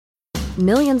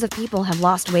Millions of people have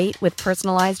lost weight with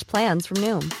personalized plans from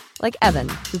Noom. Like Evan,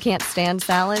 who can't stand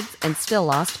salads and still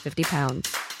lost 50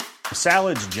 pounds.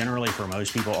 Salads generally for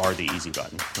most people are the easy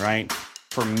button, right?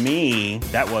 For me,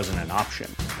 that wasn't an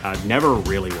option. I never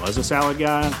really was a salad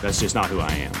guy. That's just not who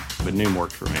I am. But Noom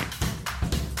worked for me.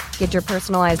 Get your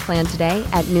personalized plan today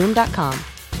at Noom.com.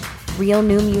 Real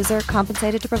Noom user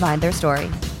compensated to provide their story.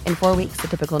 In 4 weeks, the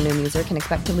typical Noom user can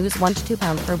expect to lose 1 to 2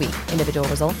 pounds per week. Individual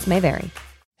results may vary.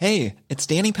 Hey, it's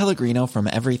Danny Pellegrino from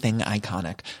Everything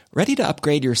Iconic. Ready to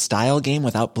upgrade your style game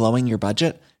without blowing your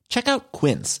budget? Check out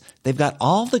Quince. They've got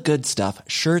all the good stuff,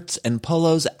 shirts and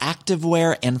polos,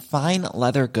 activewear, and fine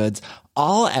leather goods,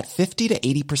 all at 50 to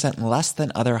 80% less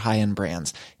than other high-end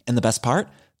brands. And the best part?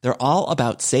 They're all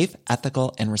about safe,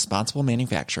 ethical, and responsible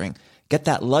manufacturing. Get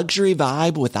that luxury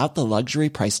vibe without the luxury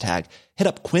price tag. Hit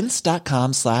up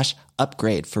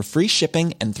quince.com/upgrade for free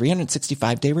shipping and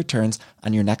 365-day returns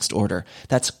on your next order.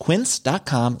 That's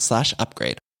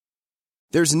quince.com/upgrade.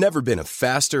 There's never been a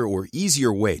faster or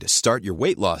easier way to start your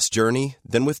weight loss journey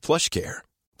than with PlushCare.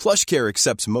 PlushCare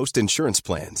accepts most insurance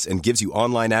plans and gives you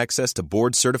online access to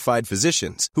board-certified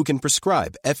physicians who can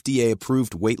prescribe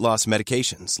FDA-approved weight loss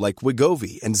medications like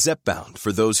Wegovy and Zepbound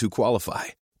for those who qualify.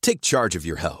 Take charge of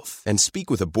your health and speak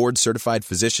with a board-certified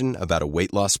physician about a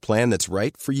weight loss plan that's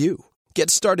right for you. Get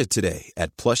started today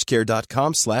at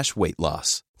plushcare.com/weight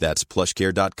loss. That's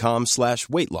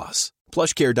plushcare.com/weight loss.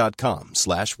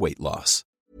 plushcare.com/weight loss.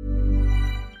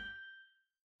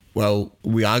 Well,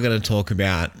 we are going to talk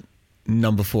about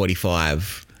number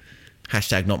 45,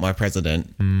 hashtag not my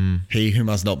president, he who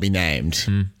must not be named.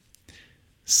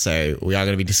 So we are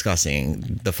going to be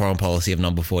discussing the foreign policy of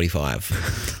number 45.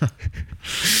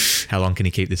 How long can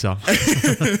you keep this up?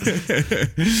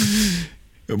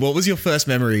 What was your first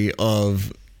memory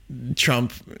of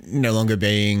Trump no longer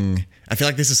being... I feel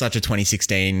like this is such a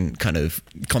 2016 kind of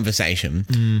conversation.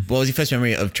 What was your first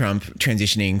memory of Trump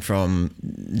transitioning from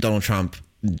Donald Trump,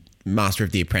 Master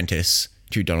of the Apprentice,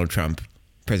 to Donald Trump,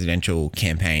 presidential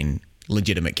campaign,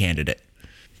 legitimate candidate?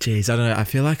 Jeez, I don't know. I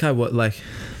feel like I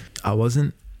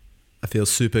feel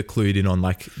super clued in on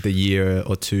like the year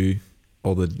or two,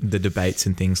 all the debates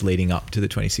and things leading up to the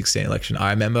 2016 election.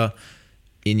 I remember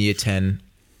in year 10,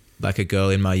 like a girl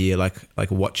in my year, like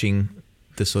watching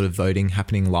the sort of voting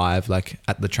happening live, like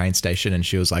at the train station, and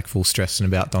she was like full stressing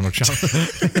about Donald Trump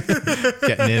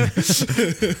getting in.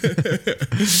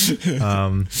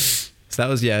 So that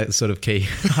was, sort of key.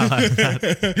 I like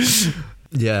that.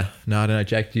 Yeah. No, I don't know.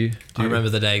 Jake, do you? I remember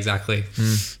the day exactly.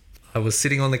 I was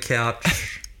sitting on the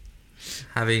couch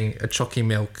having a chocky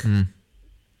milk.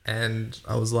 And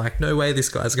I was like, no way this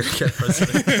guy's going to get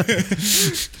president.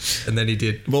 And then he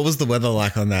did. What was the weather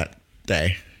like on that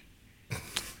day?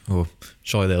 Oh,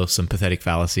 surely there was some pathetic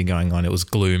fallacy going on. It was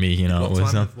gloomy, you know.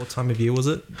 What time of year was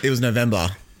it? It was November.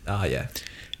 Ah, yeah.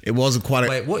 It was quite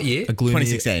Wait, what year? A gloomy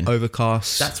 2016.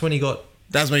 Overcast. That's when he got...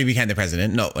 That's when he became the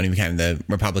president, not when he became the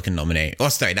Republican nominee. Oh,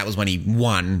 sorry, that was when he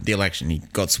won the election. He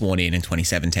got sworn in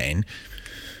 2017.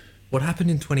 What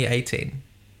happened in 2018?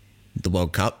 The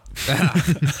World Cup.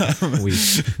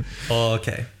 Oh,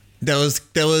 okay. There was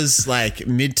like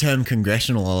midterm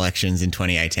congressional elections in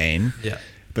 2018. Yeah.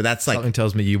 But that's like... Something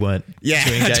tells me you weren't too I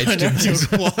engaged.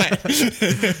 don't know why.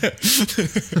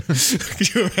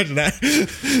 Could you imagine that?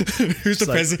 Who's the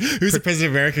president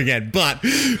of America again? But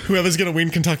whoever's going to win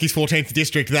Kentucky's 14th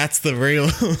district, that's the real...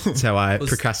 That's how I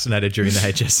procrastinated during the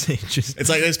HSC. It's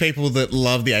like those people that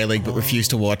love the A-League but refuse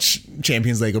to watch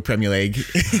Champions League or Premier League.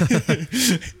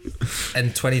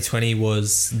 And 2020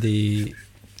 was the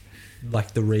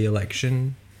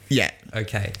re-election. Yeah.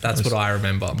 Okay, that's what I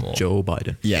remember more. Joe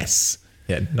Biden. Yes.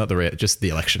 Yeah, not just the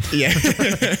election. Yeah.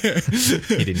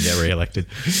 He didn't get re-elected.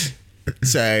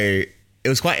 So it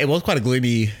was quite a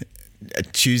gloomy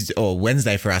Tuesday or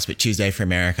Wednesday for us, but Tuesday for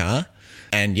America.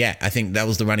 And yeah, I think that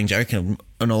was the running joke on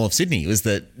all of Sydney, was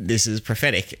that this is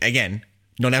prophetic. Again,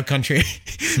 not our country.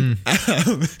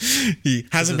 He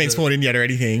hasn't been sworn in yet or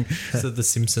anything. Is it The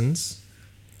Simpsons?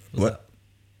 Why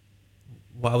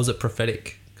was it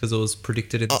prophetic? Because it was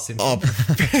predicted in The Simpsons.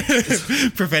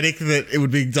 Prophetic that it would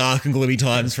be dark and gloomy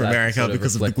times for America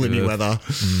because of the gloomy weather.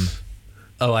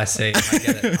 Oh, I see. I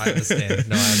get it. I understand.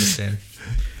 No, I understand.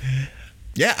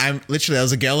 Yeah, there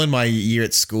was a girl in my year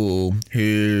at school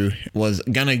who was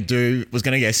gonna go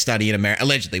study in America.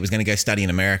 Allegedly, was gonna go study in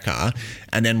America,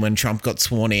 and then when Trump got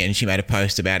sworn in, she made a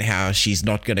post about how she's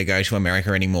not gonna go to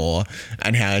America anymore,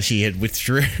 and how she had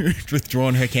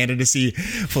withdrawn her candidacy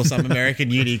for some American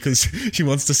uni because she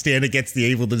wants to stand against the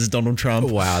evil that is Donald Trump.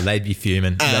 Wow, they'd be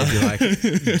fuming. They'd be like,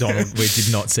 Donald, we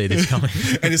did not see this coming.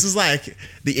 And this is like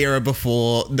the era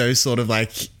before those sort of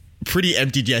like pretty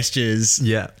empty gestures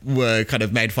were kind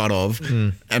of made fun of.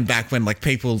 And back when like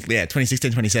people,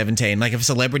 2016, 2017, like if a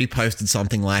celebrity posted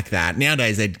something like that,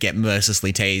 nowadays they'd get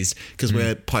mercilessly teased because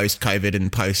we're post-COVID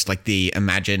and post like the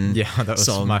Imagine that was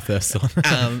song. my first thought.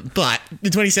 But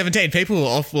in 2017, people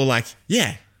were like,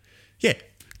 yeah,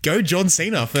 go John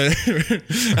Cena for...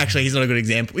 Actually, he's not a good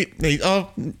example.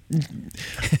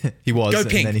 He was. Go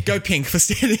Pink. Go Pink for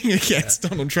standing against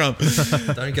Donald Trump.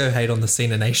 Don't go hate on the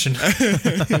Cena Nation.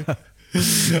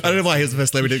 I don't know why he was the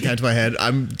first celebrity that came to my head. I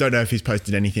don't know if he's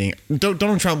posted anything.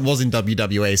 Donald Trump was in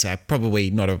WWE, so probably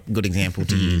not a good example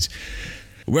to use.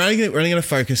 We're only going to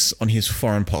focus on his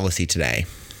foreign policy today.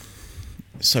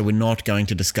 So we're not going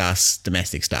to discuss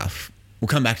domestic stuff. We'll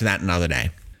come back to that another day.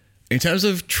 In terms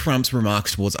of Trump's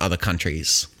remarks towards other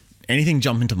countries, anything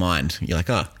jump into mind? You're like,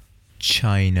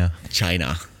 China.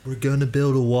 We're going to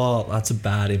build a wall. That's a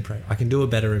bad impression. I can do a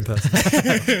better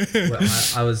impersonation.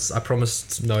 I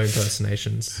promised no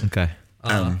impersonations. Okay.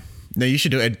 No, you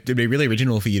should do it. It'd be really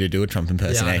original for you to do a Trump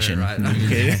impersonation. Yeah, I know,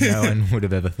 right? No one would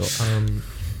have ever thought.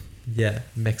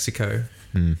 Mexico.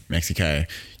 Mexico.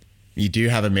 You do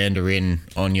have a Mandarin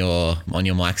on your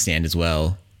mic stand as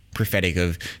well, prophetic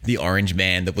of the orange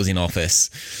man that was in office.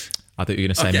 I thought you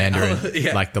were going to say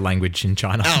Mandarin, like the language in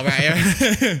China. Oh,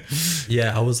 right.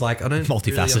 Yeah, I was like, I don't...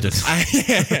 Multifaceted.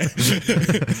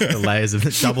 Really The layers of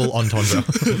double entendre.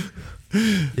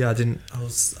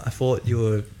 I thought you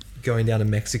were going down to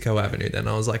Mexico Avenue then.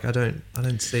 I was like, I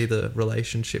don't see the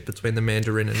relationship between the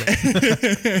Mandarin and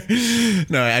Mexico.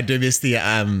 No, I do miss the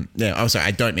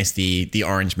I don't miss the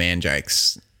orange man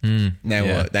jokes.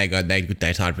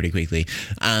 They tied pretty quickly.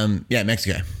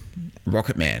 Mexico.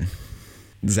 Rocket Man.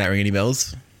 Does that ring any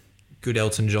bells? Good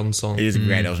Elton John song. It is a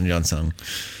great Elton John song.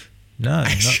 No,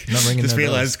 not ringing. Just no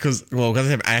realised because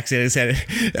I accidentally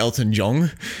said Elton John.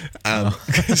 I'm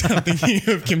thinking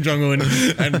of Kim Jong Un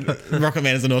and Rocket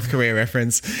Man is a North Korea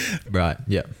reference. Right.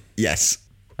 Yeah. Yes.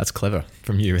 That's clever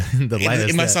from you. The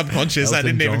latest in my subconscious, I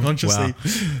didn't even consciously.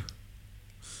 Wow.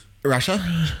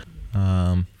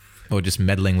 Russia. Or just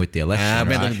meddling with the election.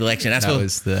 Meddling with the election. That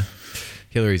was the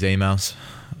Hillary's emails.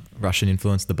 Russian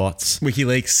influence, the bots.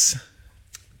 WikiLeaks.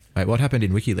 Wait, what happened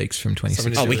in WikiLeaks from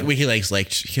 2016? WikiLeaks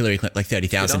leaked Hillary Clinton, like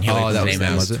 30,000 Hillary Clinton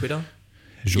emails. Was it? Twitter?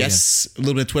 Yes, a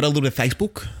little bit of Twitter, a little bit of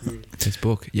Facebook.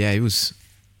 Facebook. Yeah, he was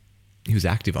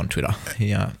active on Twitter. He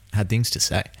had things to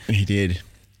say. He did.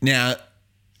 Now,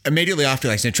 immediately after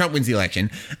the election, Trump wins the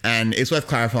election, and it's worth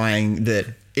clarifying that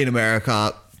in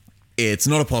America, it's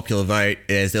not a popular vote.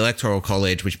 There's the Electoral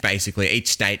College, which basically each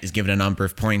state is given a number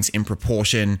of points in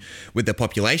proportion with their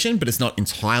population, but it's not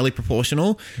entirely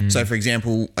proportional. So, for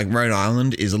example, like Rhode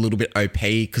Island is a little bit OP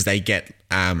because they get,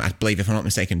 I believe, if I'm not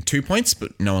mistaken, 2 points,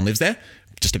 but no one lives there,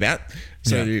 just about.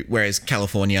 So, whereas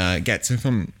California gets, if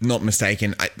I'm not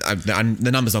mistaken, the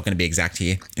number's not going to be exact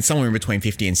here. It's somewhere in between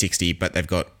 50 and 60, but they've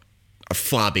got a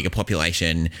far bigger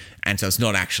population, and so it's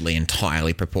not actually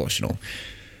entirely proportional.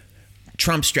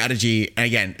 Trump's strategy, and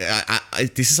again,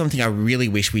 this is something I really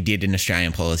wish we did in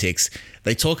Australian politics.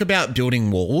 They talk about building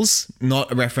walls,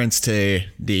 not a reference to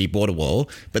the border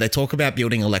wall, but they talk about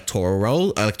building electoral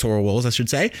walls, I should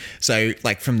say. So,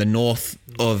 like from the north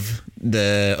of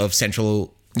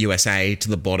central USA to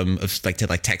the bottom of to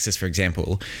Texas, for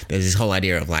example, there's this whole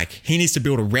idea of like he needs to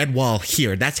build a red wall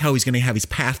here. That's how he's going to have his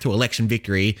path to election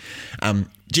victory.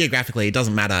 Geographically, it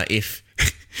doesn't matter if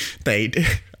they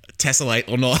tessellate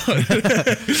or not.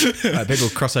 People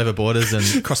cross over borders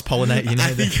and cross-pollinate,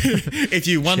 if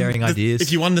you won sharing ideas.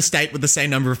 If you won the state with the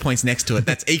same number of points next to it,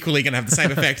 that's equally going to have the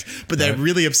same effect. But they're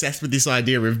really obsessed with this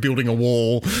idea of building a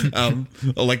wall, or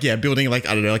building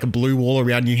a blue wall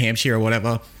around New Hampshire or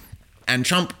whatever. And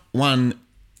Trump won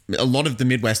a lot of the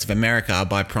Midwest of America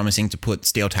by promising to put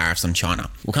steel tariffs on China.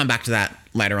 We'll come back to that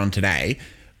later on today.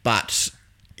 But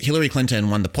Hillary Clinton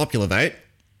won the popular vote.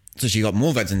 So she got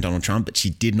more votes than Donald Trump, but she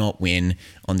did not win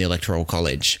on the Electoral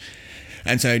College.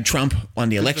 And so Trump won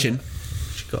the election.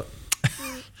 She got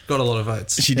a lot of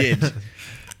votes. She did.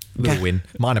 Little win.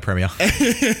 Minor premier.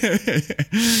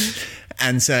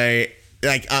 And so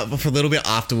for a little bit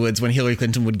afterwards, when Hillary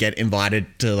Clinton would get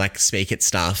invited to speak at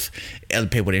stuff, other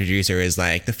people would introduce her as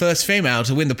the first female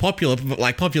to win the popular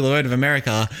vote of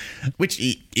America, which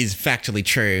is factually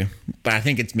true. But I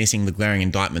think it's missing the glaring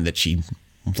indictment that she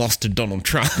lost to Donald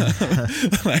Trump.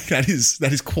 That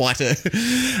is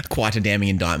quite a damning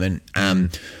indictment.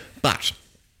 But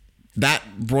that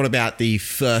brought about the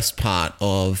first part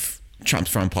of Trump's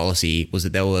foreign policy, was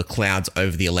that there were clouds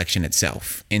over the election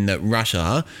itself, in that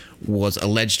Russia was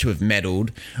alleged to have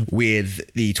meddled with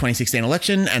the 2016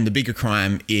 election, and the bigger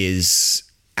crime is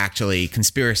actually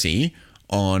conspiracy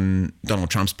on Donald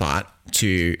Trump's part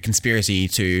to conspiracy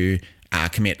to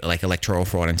commit like electoral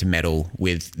fraud and to meddle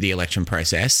with the election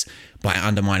process by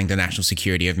undermining the national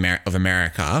security of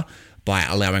America by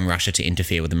allowing Russia to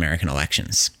interfere with American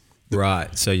elections.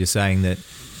 Right. So you're saying that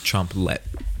Trump let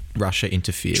Russia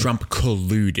interfere? Trump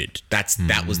colluded.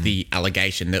 That was the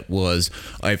allegation that was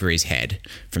over his head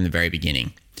from the very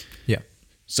beginning. Yeah.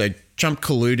 So Trump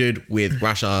colluded with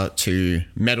Russia to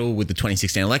meddle with the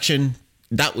 2016 election.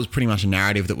 That was pretty much a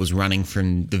narrative that was running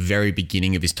from the very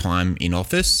beginning of his time in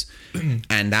office.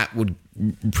 And that would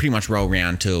pretty much roll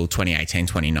around till 2018,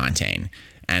 2019.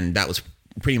 And that was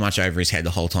pretty much over his head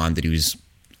the whole time that he was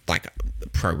like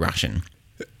pro-Russian.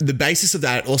 The basis of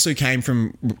that also came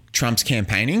from Trump's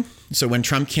campaigning. So when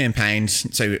Trump campaigned,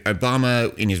 so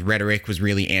Obama in his rhetoric was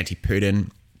really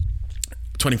anti-Putin.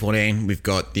 2014, we've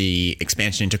got the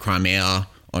expansion into Crimea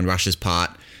on Russia's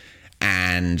part.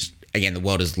 And again, the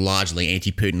world is largely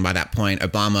anti-Putin by that point.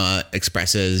 Obama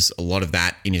expresses a lot of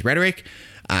that in his rhetoric.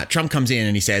 Trump comes in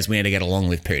and he says, we need to get along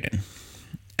with Putin.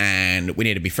 And we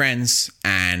need to be friends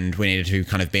and we need to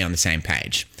kind of be on the same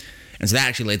page. And so that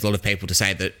actually leads a lot of people to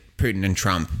say that Putin and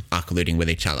Trump are colluding with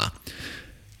each other.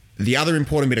 The other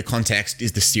important bit of context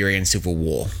is the Syrian civil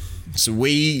war. So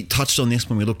we touched on this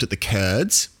when we looked at the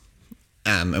Kurds,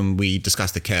 and we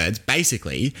discussed the Kurds.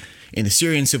 Basically, in the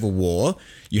Syrian civil war,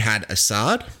 you had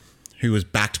Assad, who was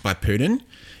backed by Putin.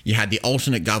 You had the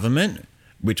alternate government,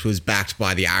 which was backed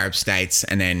by the Arab states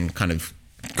and then kind of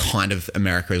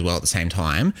America as well at the same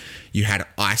time. You had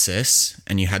ISIS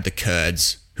and you had the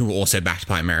Kurds, who were also backed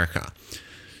by America.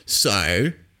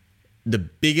 So the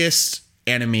biggest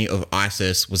enemy of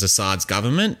ISIS was Assad's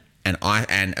government, and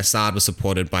Assad was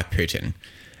supported by Putin.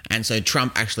 And so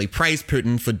Trump actually praised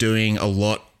Putin for doing a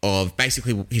lot of,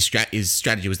 basically his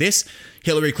strategy was this: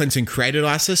 Hillary Clinton created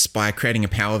ISIS by creating a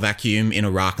power vacuum in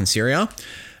Iraq and Syria,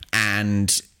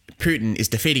 and Putin is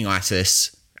defeating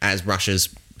ISIS as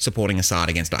Russia's supporting Assad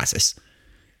against ISIS.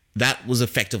 That was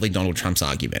effectively Donald Trump's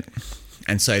argument.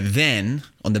 And so then,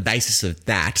 on the basis of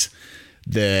that,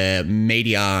 the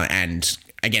media, and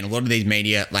again, a lot of these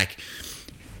media, like,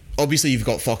 obviously you've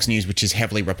got Fox News, which is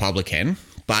heavily Republican,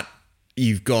 but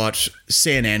you've got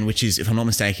CNN, which is, if I'm not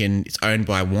mistaken, it's owned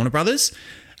by Warner Brothers,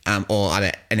 and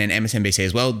then MSNBC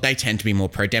as well. They tend to be more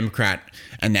pro-Democrat,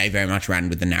 and they very much ran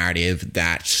with the narrative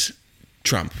that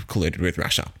Trump colluded with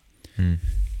Russia.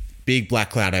 Big black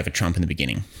cloud over Trump in the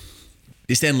beginning.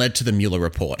 This then led to the Mueller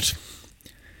report.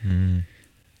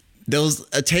 There was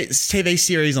a TV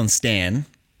series on Stan,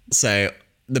 so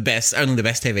only the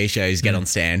best TV shows get on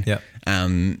Stan. Yep.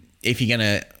 If you're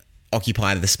going to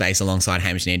occupy the space alongside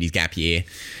Hamish and Andy's Gap Year,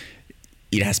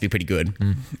 it has to be pretty good.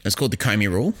 It's called the Comey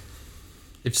Rule.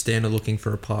 If Stan are looking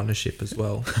for a partnership as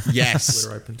well, yes,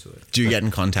 we're open to it. Do get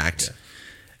in contact.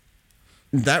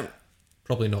 Yeah. That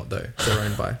probably not though. They're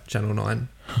owned by Channel 9.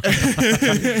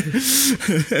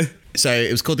 So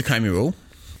it was called the Comey Rule.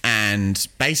 And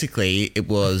basically, it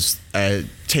was a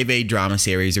TV drama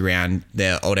series around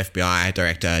the old FBI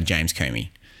director, James Comey.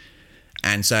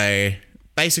 And so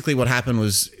basically what happened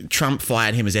was Trump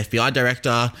fired him as FBI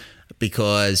director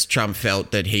because Trump felt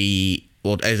that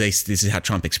at least this is how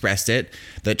Trump expressed it,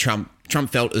 that Trump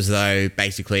felt as though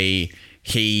basically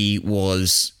he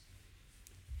was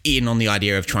in on the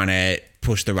idea of trying to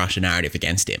push the Russia narrative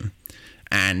against him.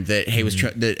 And that he was,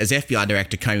 that as FBI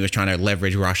director, Comey was trying to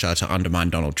leverage Russia to undermine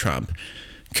Donald Trump.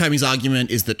 Comey's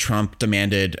argument is that Trump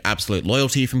demanded absolute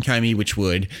loyalty from Comey, which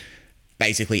would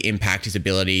basically impact his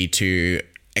ability to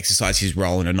exercise his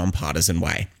role in a nonpartisan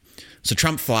way. So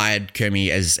Trump fired Comey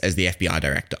as the FBI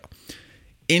director.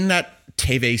 In that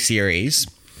TV series,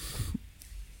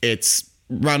 it's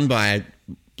run by,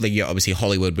 obviously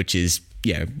Hollywood, which is,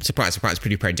 surprise, surprise,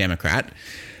 pretty pro-Democrat.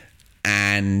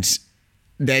 And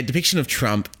their depiction of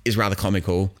Trump is rather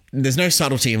comical. There's no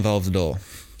subtlety involved at all.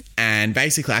 And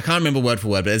basically, I can't remember word for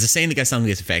word, but there's a scene that goes something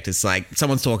to this effect. It's like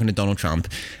someone's talking to Donald Trump,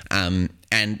 and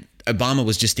Obama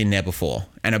was just in there before.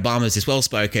 And Obama's this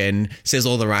well-spoken, says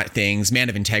all the right things, man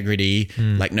of integrity.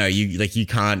 Like, no, you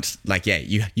can't,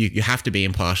 you have to be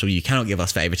impartial. You cannot give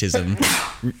us favoritism.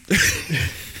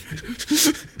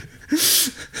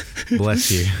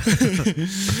 Bless you.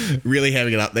 Really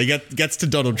having it up. They gets to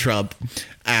Donald Trump,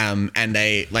 and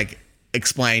they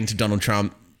explain to Donald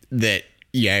Trump that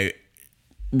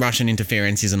Russian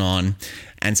interference isn't on,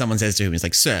 and someone says to him, he's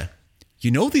like, "Sir,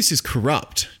 you know this is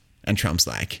corrupt," and Trump's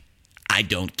like, "I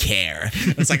don't care."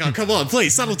 It's like, oh, come on,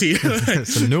 please, subtlety.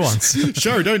 Some nuance.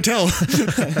 Sure, don't tell.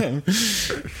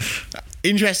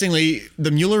 Interestingly,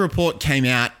 the Mueller report came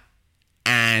out,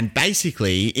 and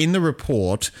basically in the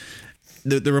report,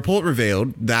 the report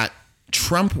revealed that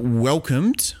Trump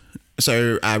welcomed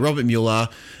So Robert Mueller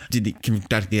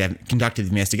conducted the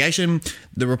investigation.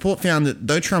 The report found that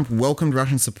though Trump welcomed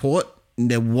Russian support,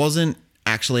 there wasn't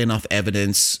actually enough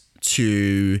evidence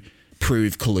to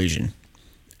prove collusion.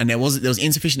 And there was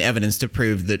insufficient evidence to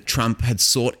prove that Trump had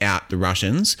sought out the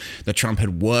Russians, that Trump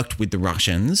had worked with the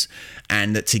Russians,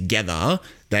 and that together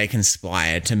they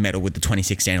conspired to meddle with the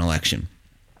 2016 election.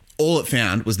 All it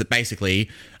found was that basically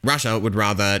Russia would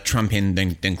rather Trump in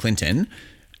than Clinton,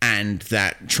 and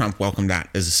that Trump welcomed that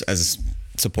as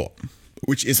support,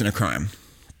 which isn't a crime.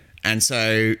 And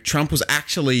so Trump was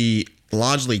actually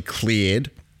largely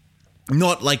cleared.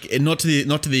 Not to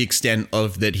the extent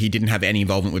of that he didn't have any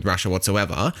involvement with Russia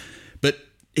whatsoever, but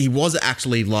he was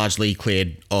actually largely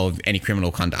cleared of any criminal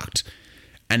conduct.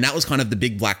 And that was kind of the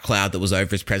big black cloud that was over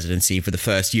his presidency for the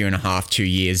first year and a half, 2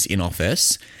 years in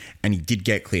office. And he did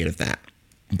get cleared of that.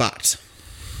 But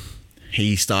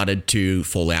he started to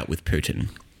fall out with Putin.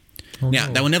 Now,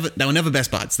 they were never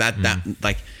best buds.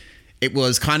 It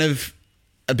was kind of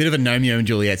a bit of a Romeo and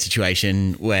Juliet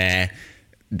situation where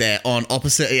they're on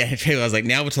opposite. Yeah, I was like,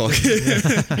 now we're talking.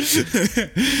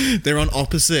 They're on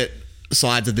opposite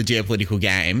sides of the geopolitical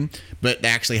game, but they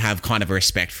actually have kind of a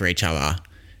respect for each other.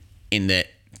 In that,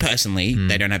 personally,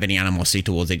 they don't have any animosity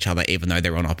towards each other, even though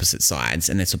they're on opposite sides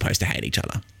and they're supposed to hate each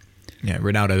other. Yeah,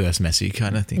 Ronaldo versus Messi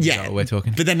kind of thing. Yeah, we're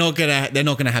talking. But they're not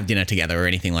gonna have dinner together or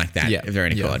anything like that. Yeah, if they're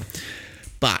in accord.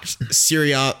 But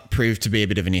Syria proved to be a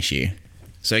bit of an issue.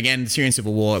 So again, the Syrian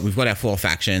civil war, we've got our 4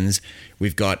 factions.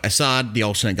 We've got Assad, the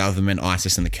alternate government,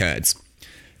 ISIS, and the Kurds.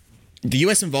 The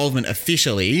US involvement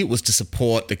officially was to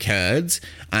support the Kurds,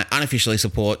 unofficially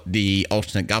support the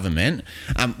alternate government.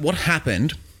 What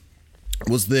happened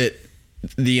was that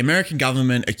the American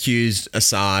government accused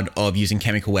Assad of using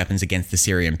chemical weapons against the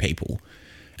Syrian people.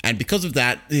 And because of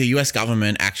that, the US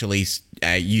government actually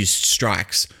used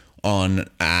strikes on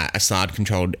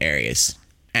Assad-controlled areas.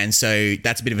 And so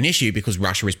that's a bit of an issue because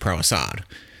Russia is pro-Assad.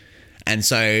 And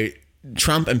so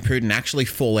Trump and Putin actually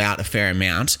fall out a fair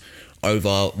amount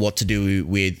over what to do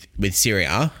with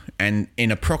Syria. And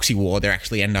in a proxy war, they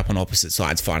actually end up on opposite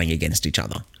sides fighting against each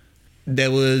other.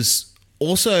 There was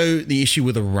also the issue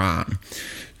with Iran.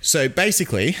 So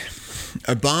basically,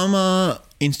 Obama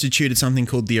instituted something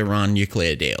called the Iran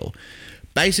nuclear deal.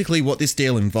 Basically, what this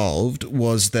deal involved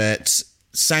was that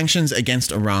sanctions against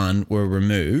Iran were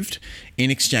removed in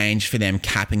exchange for them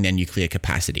capping their nuclear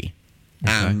capacity.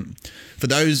 Okay. For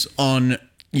those on,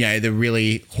 the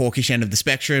really hawkish end of the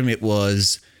spectrum, it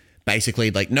was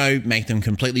basically like, no, make them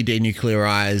completely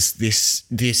denuclearize.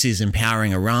 This is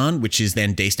empowering Iran, which is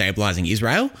then destabilizing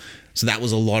Israel. So that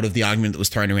was a lot of the argument that was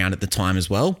thrown around at the time as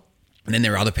well. And then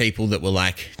there are other people that were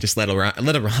like, just let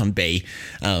Iran be.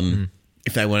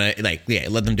 If they want to,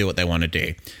 let them do what they want to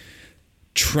do.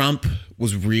 Trump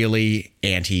was really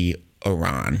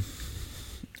anti-Iran.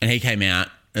 And he came out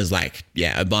as like,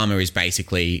 Obama is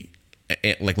basically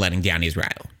like letting down Israel.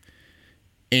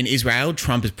 In Israel,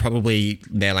 Trump is probably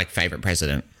their favorite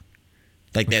president.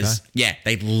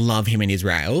 They love him in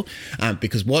Israel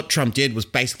because what Trump did was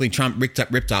basically Trump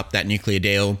ripped up that nuclear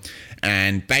deal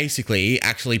and basically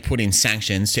actually put in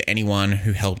sanctions to anyone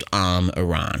who helped arm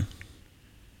Iran.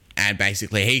 And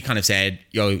basically he kind of said,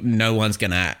 no one's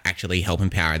going to actually help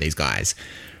empower these guys.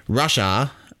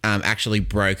 Russia actually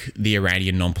broke the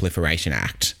Iranian Non-Proliferation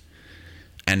Act.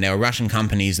 And there were Russian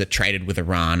companies that traded with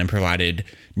Iran and provided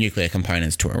nuclear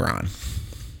components to Iran.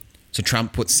 So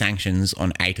Trump put sanctions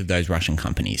on 8 of those Russian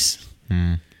companies.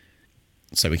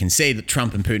 So we can see that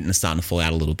Trump and Putin are starting to fall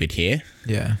out a little bit here.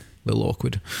 Yeah, a little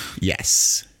awkward.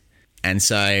 Yes. And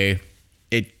so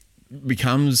it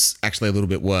becomes actually a little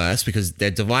bit worse because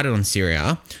they're divided on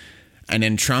Syria. And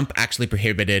then Trump actually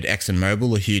prohibited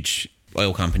ExxonMobil, a huge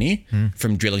oil company,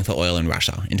 from drilling for oil in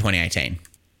Russia in 2018.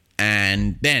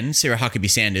 And then Sarah Huckabee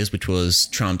Sanders, which was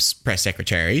Trump's press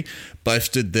secretary,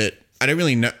 boasted that, I don't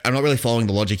really know, I'm not really following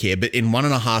the logic here, but in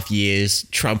 1.5 years,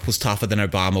 Trump was tougher than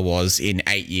Obama was in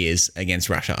 8 years against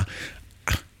Russia.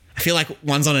 I feel like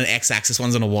one's on an x-axis,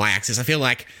 one's on a y-axis. I feel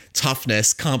like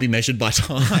toughness can't be measured by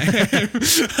time.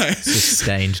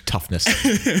 Sustained toughness.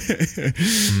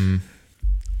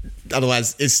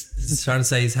 Otherwise, It's trying to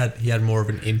say he had more of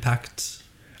an impact.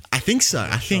 I think so.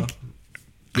 I think...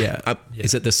 Yeah.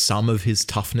 Is it the sum of his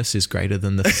toughness is greater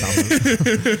than the sum of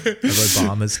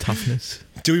Obama's toughness?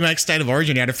 Do we make State of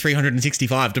Origin out of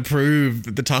 365 to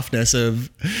prove the toughness of...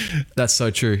 That's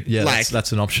so true. Yeah,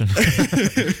 that's an option.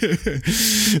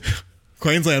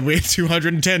 Queensland, we're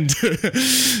 210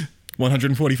 to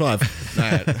 145.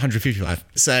 155.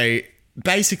 So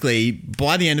basically,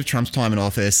 by the end of Trump's time in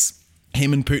office,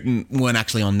 him and Putin weren't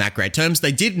actually on that great terms.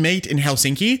 They did meet in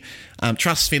Helsinki.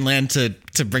 Trust Finland to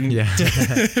bring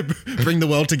to bring the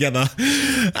world together.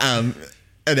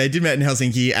 And they did meet in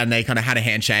Helsinki, and they kind of had a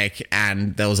handshake,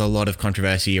 and there was a lot of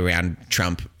controversy around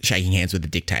Trump shaking hands with the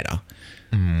dictator.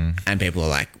 And people are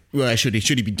like, well, should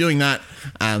he be doing that?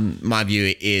 My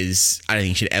view is I don't think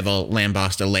he should ever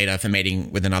lambast a leader for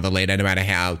meeting with another leader, no matter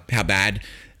how bad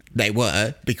they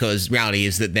were, because reality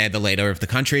is that they're the leader of the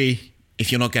country.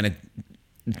 If you're not going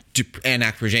to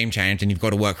enact regime change, and you've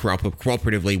got to work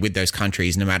cooperatively with those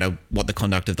countries, no matter what the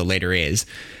conduct of the leader is.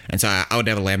 And so I would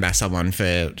never lambast someone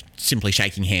for simply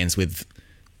shaking hands with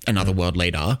another world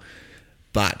leader.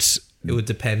 But it would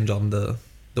depend on the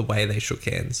way they shook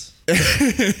hands.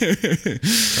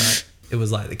 Right? It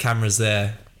was like the camera's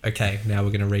there. Okay, now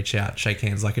we're going to reach out, shake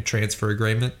hands like a transfer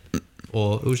agreement.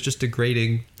 Or it was just a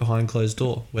greeting behind closed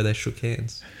door where they shook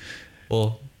hands.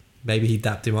 Or maybe he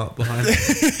dapped him up behind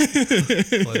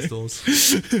closed doors.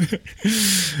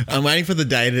 I'm waiting for the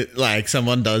day that like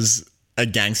someone does a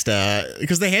gangster,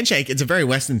 because the handshake, it's a very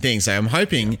Western thing. So I'm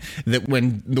hoping that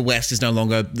when the West is no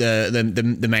longer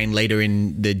the main leader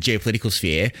in the geopolitical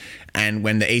sphere, and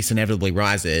when the East inevitably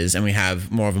rises and we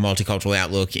have more of a multicultural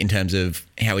outlook in terms of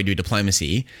how we do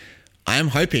diplomacy, I am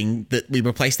hoping that we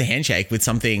replace the handshake with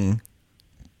something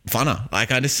funner.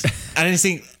 Like I just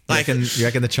think like you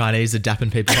reckon the Chinese are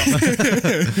dapping people up?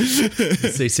 The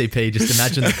CCP, just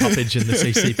imagine the coppage in the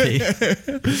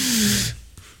CCP.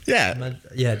 Yeah.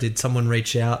 Yeah, did someone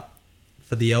reach out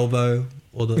for the elbow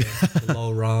or the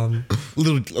lower arm? A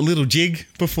little jig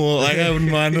before, like I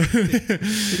wouldn't mind.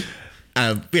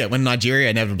 When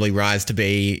Nigeria inevitably rise to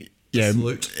be,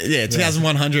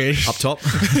 2,100 up top,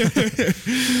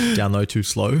 down low, too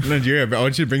slow. Nigeria, but I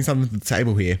want you to bring something to the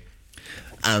table here.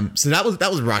 So that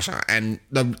was Russia, and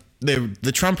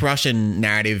the Trump-Russian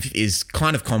narrative is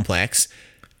kind of complex.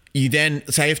 You then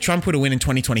say if Trump were to win in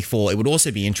 2024, it would also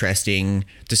be interesting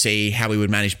to see how we would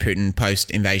manage Putin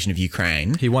post-invasion of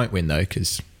Ukraine. He won't win though,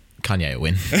 because Kanye will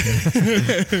win.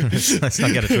 Let's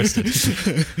not get it twisted.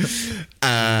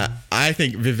 I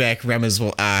think Vivek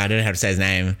Ramaswamy, I don't know how to say his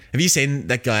name. Have you seen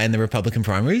that guy in the Republican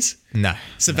primaries? No.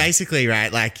 So basically,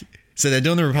 right, so they're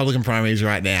doing the Republican primaries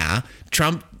right now.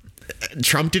 Trump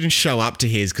didn't show up to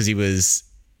his because he was...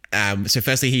 so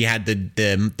firstly, he had the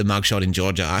mugshot in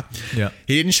Georgia. Yeah.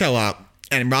 He didn't show up.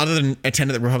 And rather than attend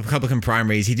the Republican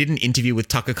primaries, he did an interview with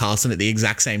Tucker Carlson at the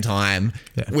exact same time,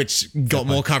 which got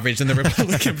more coverage than the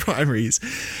Republican primaries.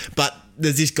 But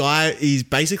there's this guy, he's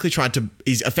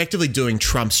effectively doing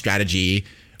Trump's strategy,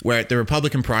 where at the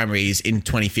Republican primaries in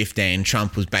 2015,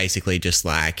 Trump was basically just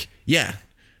like, yeah,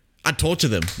 I'd torture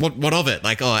them. What of it?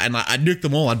 Like, I'd nuke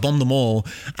them all. I'd bomb them all.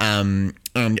 And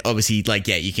obviously,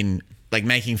 you can...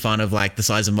 making fun of the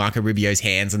size of Marco Rubio's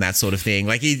hands and that sort of thing.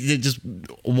 He's just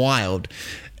wild.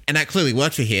 And that clearly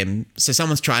worked for him. So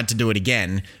someone's tried to do it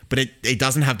again, but it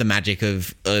doesn't have the magic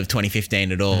of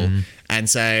 2015 at all. And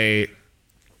so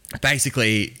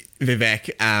basically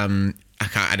Vivek,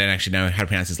 I don't actually know how to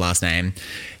pronounce his last name.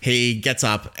 He gets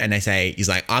up and he's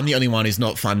like, I'm the only one who's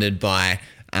not funded by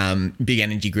big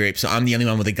energy groups. So I'm the only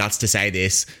one with the guts to say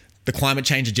this. The climate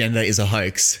change agenda is a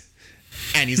hoax.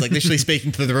 And he's literally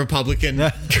speaking to the Republican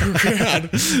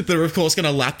crowd that are of course going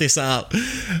to lap this up.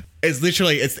 It's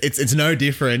literally, it's no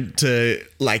different to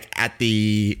at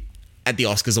the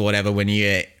Oscars or whatever, when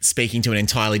you're speaking to an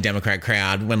entirely Democrat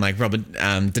crowd, when Robert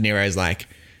De Niro's like,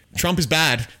 Trump is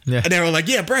bad. Yeah. And they're all like,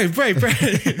 yeah, brave.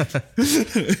 It's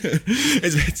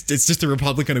just the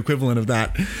Republican equivalent of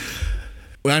that.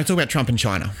 We're going to talk about Trump and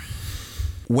China.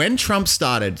 When Trump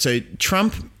started,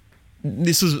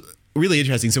 this was really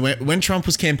interesting. So when Trump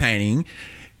was campaigning,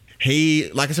 he,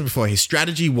 like I said before, his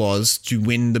strategy was to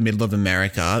win the middle of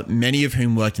America, many of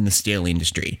whom worked in the steel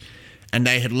industry. And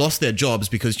they had lost their jobs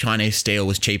because Chinese steel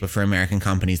was cheaper for American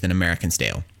companies than American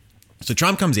steel. So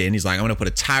Trump comes in, he's like, I'm going to put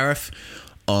a tariff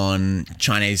on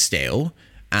Chinese steel.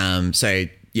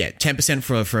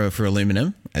 10% for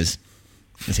aluminum, as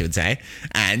he would say,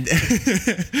 and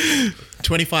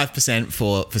 25%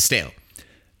 for steel.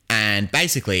 And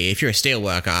basically, if you're a steel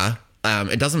worker,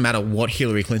 it doesn't matter what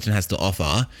Hillary Clinton has to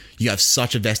offer. You have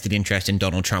such a vested interest in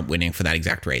Donald Trump winning for that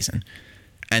exact reason.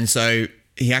 And so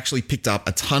he actually picked up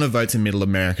a ton of votes in Middle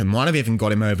America, might have even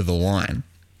got him over the line.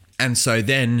 And so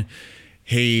then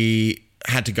he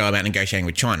had to go about negotiating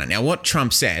with China. Now, what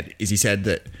Trump said is he said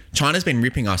that China's been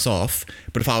ripping us off,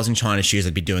 but if I was in China's shoes,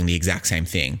 I'd be doing the exact same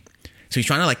thing. So he's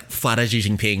trying to flatter Xi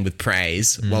Jinping with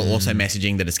praise while also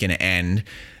messaging that it's going to end.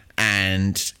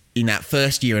 And in that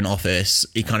first year in office,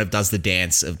 he kind of does the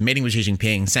dance of meeting with Xi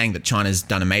Jinping, saying that China's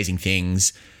done amazing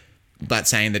things, but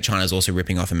saying that China's also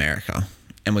ripping off America,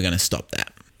 and we're going to stop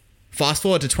that. Fast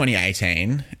forward to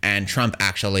 2018, and Trump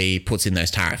actually puts in those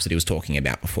tariffs that he was talking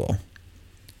about before.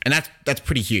 And that's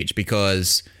pretty huge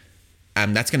because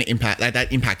that's going to impact,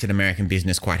 that impacted American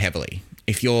business quite heavily.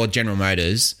 If you're General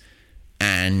Motors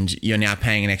and you're now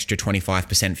paying an extra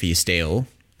 25% for your steel,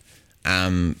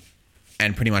 and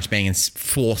pretty much being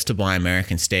forced to buy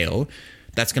American steel,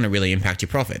 that's going to really impact your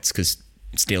profits because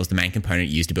steel is the main component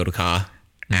used to build a car,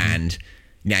 and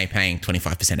now you're paying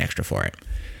 25% extra for it.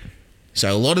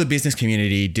 So a lot of the business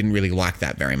community didn't really like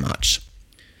that very much.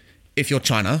 If you're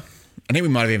China, I think we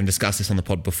might have even discussed this on the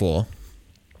pod before,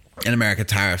 and America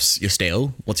tariffs your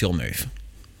steel, what's your move?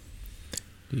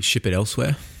 Do you ship it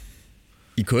elsewhere?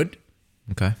 You could.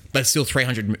 Okay. But it's still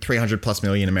 300 plus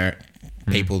million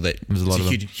people that There's a lot it's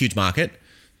of a them. huge market.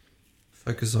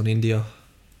 Focus on India.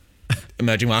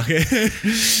 Emerging market.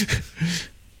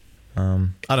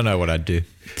 I don't know what I'd do.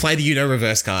 Play the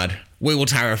reverse card. We will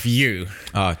tariff you.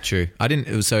 Oh, true. I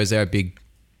didn't. So is there a big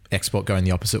export going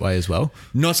the opposite way as well?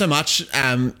 Not so much.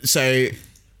 So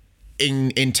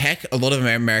in tech, a lot of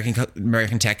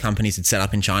American tech companies had set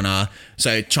up in China.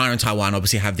 So China and Taiwan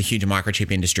obviously have the huge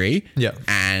microchip industry. Yeah.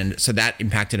 And so that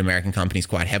impacted American companies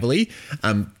quite heavily.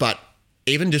 But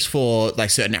even just for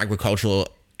like certain agricultural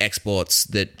exports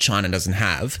that China doesn't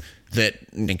have, that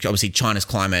obviously China's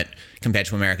climate compared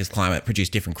to America's climate produce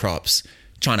different crops.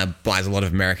 China buys a lot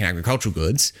of American agricultural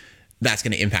goods. That's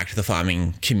going to impact the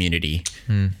farming community,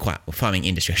 farming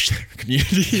industry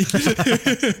community,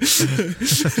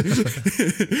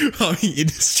 farming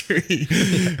industry,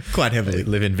 quite heavily. They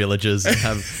live in villages and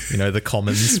have, the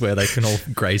commons where they can all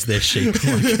graze their sheep.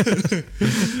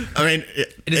 I mean,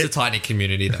 It is a tiny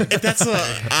community, though. if that's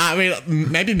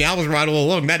maybe Meow was right all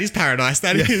along. That is paradise.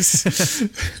 That is.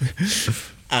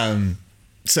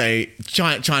 So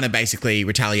China basically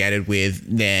retaliated with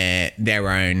their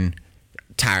own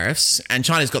tariffs, and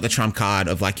China's got the Trump card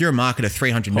of like, you're a market of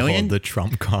 300 million. Oh, the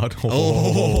Trump card.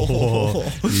 Oh,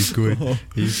 he's good.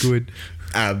 He's good.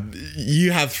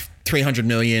 You have 300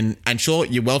 million, and sure,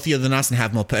 you're wealthier than us and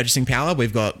have more purchasing power.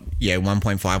 We've got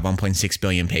 1.5, 1.6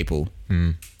 billion people.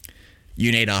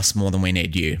 You need us more than we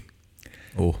need you.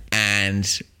 Oh, And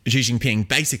Xi Jinping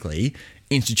basically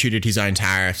instituted his own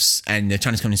tariffs, and the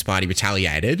Chinese Communist Party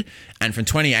retaliated. And from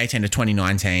 2018 to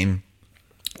 2019,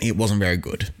 it wasn't very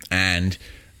good. And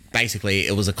basically,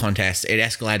 it was a contest. It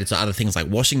escalated to other things like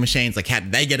washing machines. Like, how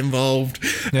did they get involved?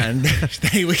 And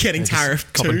they were getting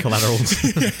tariffed too. copping collaterals,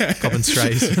 copping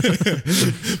strays.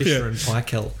 Fisher and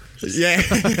Paykel. Yeah.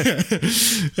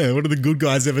 Yeah. What do the good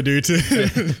guys ever do to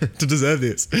deserve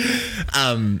this?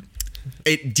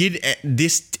 It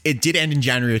did end in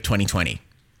January of 2020.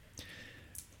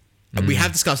 We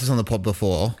have discussed this on the pod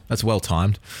before. That's well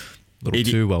timed. A little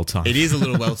too well timed. It is a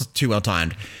little too well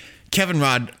timed. Kevin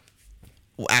Rudd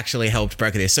actually helped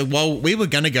broker this. So while we were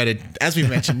going to go to, as we've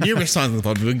mentioned numerous times on the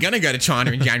pod, we were going to go to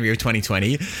China in January of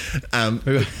 2020.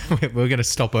 We're going to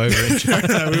stop over in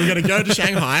China. We were going to go to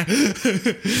Shanghai,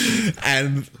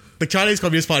 and the Chinese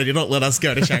Communist Party did not let us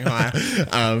go to Shanghai.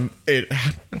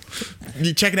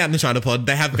 You check it out in the China pod.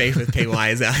 They have beef with PY.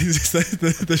 Is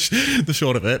the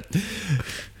short of it.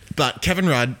 But Kevin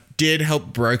Rudd did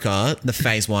help broker the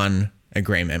Phase 1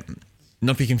 agreement.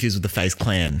 Not be confused with the Phase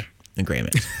Clan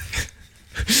agreement.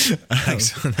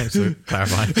 Thanks for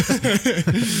clarifying.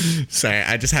 So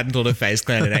I just hadn't thought of Phase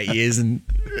Clan in 8 years, and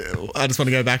I just want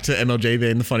to go back to MLG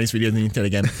being the funniest video on the internet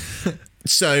again.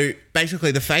 So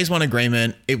basically, the Phase 1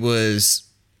 agreement, it was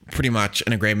pretty much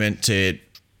an agreement to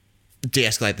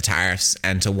de-escalate the tariffs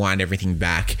and to wind everything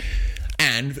back.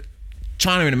 And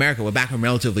China and America were back on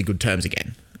relatively good terms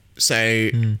again. So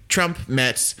Trump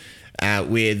met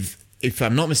with, if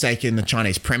I'm not mistaken, the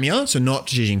Chinese premier, so not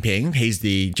Xi Jinping, he's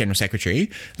the general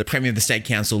secretary, the premier of the State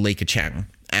Council, Li Keqiang,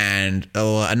 and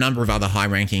a number of other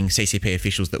high-ranking CCP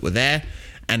officials that were there,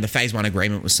 and the Phase 1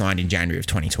 agreement was signed in January of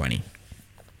 2020.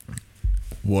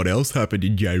 What else happened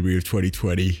in January of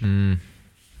 2020?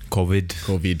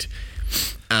 COVID.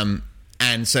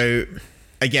 And so,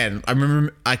 again,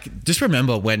 I just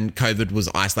remember when COVID was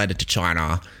isolated to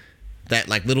China, that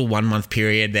like little 1 month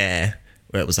period there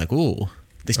where it was like, ooh,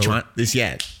 this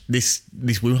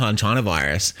Wuhan China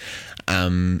virus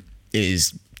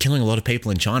is killing a lot of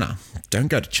people in China. Don't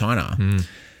go to China.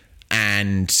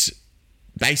 And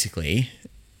basically,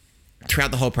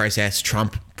 throughout the whole process,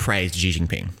 Trump praised Xi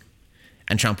Jinping.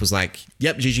 And Trump was like,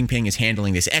 yep, Xi Jinping is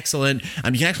handling this excellent.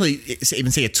 You can actually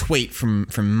even see a tweet from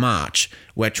March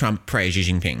where Trump praised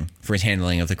Xi Jinping for his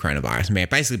handling of the coronavirus. And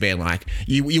basically being like,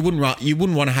 you wouldn't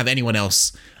want to have anyone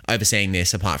else overseeing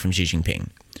this apart from Xi Jinping.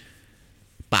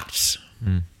 But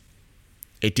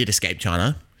it did escape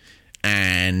China.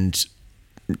 And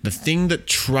the thing that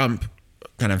Trump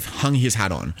kind of hung his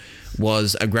hat on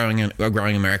was a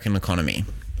growing American economy.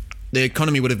 The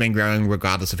economy would have been growing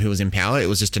regardless of who was in power. It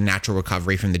was just a natural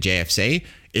recovery from the GFC.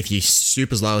 If you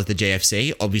stoop as low as the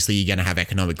GFC, obviously you're going to have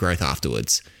economic growth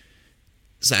afterwards.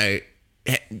 So,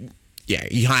 yeah,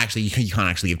 you can't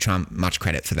actually give Trump much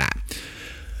credit for that.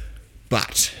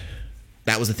 But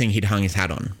that was the thing he'd hung his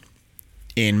hat on.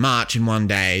 In March, in one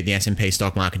day, the S&P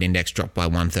stock market index dropped by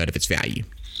 1/3 of its value.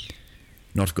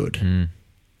 Not good.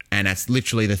 And that's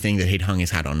literally the thing that he'd hung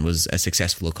his hat on, was a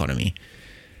successful economy.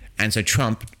 And so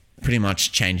Trump pretty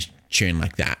much changed tune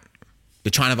like that. The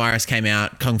China virus came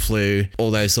out, Kung Flu,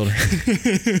 all those sort of...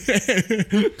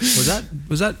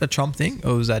 Was that a Trump thing,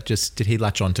 or was that just, did he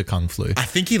latch on to Kung Flu? I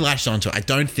think he latched onto it. I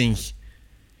don't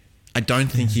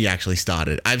think he actually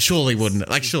started. I surely wouldn't.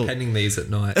 Like, sure. Penning these at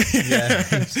night. Yeah,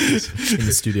 in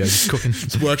the studio, just cooking,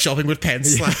 workshopping with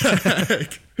pens.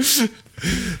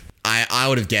 I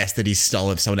would have guessed that he stole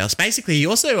it from someone else. Basically, he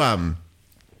also,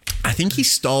 I think he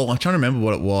stole, I'm trying to remember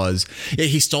what it was. Yeah,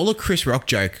 he stole a Chris Rock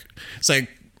joke. So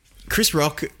Chris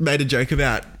Rock made a joke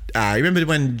about, remember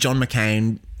when John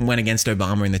McCain went against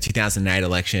Obama in the 2008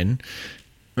 election?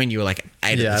 When you were like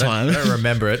 8 at the time. I don't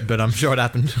remember it, but I'm sure it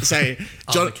happened. So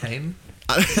John McCain?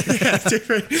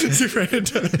 different.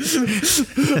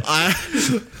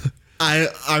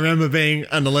 I remember being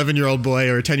an 11-year-old boy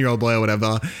or a 10-year-old boy or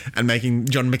whatever and making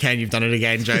John McCain, you've done it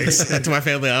again jokes to my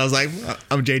family. I was like,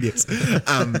 I'm a genius.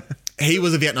 He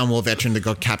was a Vietnam War veteran that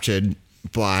got captured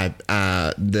by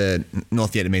the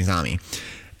North Vietnamese army.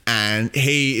 And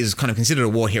he is kind of considered a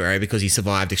war hero because he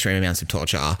survived extreme amounts of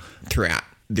torture throughout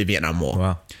the Vietnam War.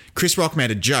 Wow. Chris Rock made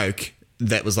a joke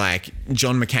that was like,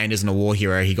 John McCain isn't a war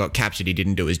hero. He got captured. He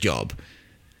didn't do his job.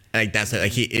 Like that's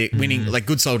like winning. Like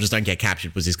good soldiers don't get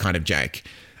captured was his kind of joke.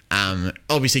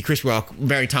 Obviously, Chris Rock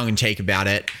very tongue in cheek about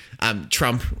it.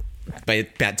 Trump,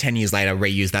 about 10 years later,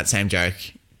 reused that same joke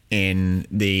in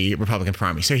the Republican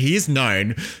primary. So he is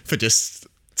known for just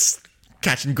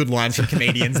catching good lines from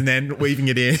comedians and then weaving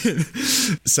it in.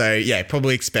 So yeah,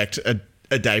 probably expect a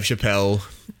Dave Chappelle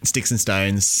sticks and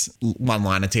stones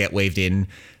one-liner to get weaved in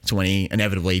to when he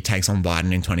inevitably takes on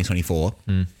Biden in 2024.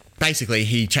 Basically,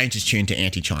 he changed his tune to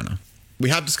anti-China. We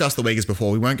have discussed the Uyghurs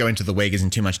before. We won't go into the Uyghurs in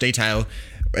too much detail.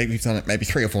 We've done it maybe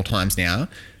 3 or 4 times now.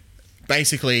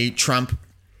 Basically, Trump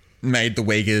made the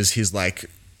Uyghurs his like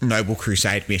noble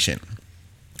crusade mission,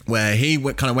 where he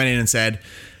kind of went in and said,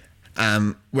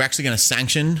 we're actually going to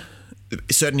sanction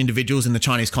certain individuals in the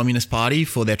Chinese Communist Party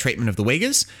for their treatment of the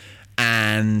Uyghurs.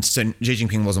 And so Xi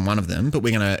Jinping wasn't one of them, but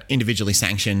we're going to individually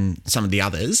sanction some of the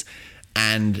others.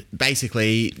 And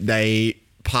basically, they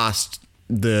passed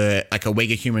a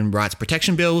Uyghur human rights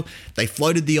protection bill. They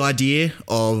floated the idea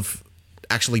of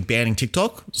actually banning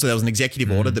TikTok. So there was an executive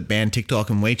order that banned TikTok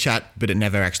and WeChat, but it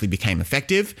never actually became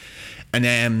effective. And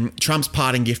then Trump's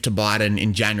parting gift to Biden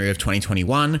in January of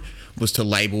 2021 was to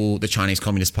label the Chinese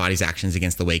Communist Party's actions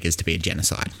against the Uyghurs to be a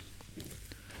genocide.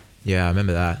 Yeah, I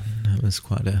remember that. That was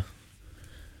quite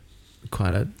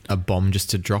a bomb just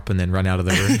to drop and then run out of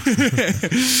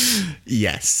the room.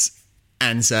 Yes.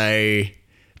 And so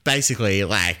basically,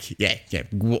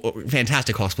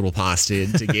 fantastic hospital pass to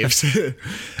give.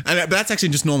 But that's actually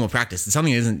just normal practice. It's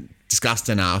something that isn't discussed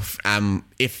enough.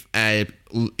 If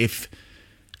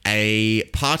a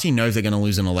party knows they're going to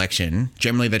lose an election,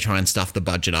 generally they try and stuff the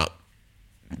budget up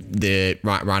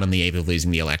right on the eve of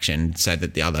losing the election so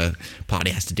that the other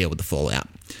party has to deal with the fallout.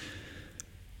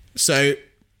 So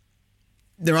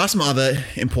there are some other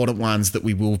important ones that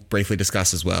we will briefly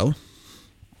discuss as well.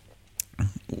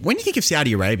 When you think of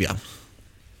Saudi Arabia,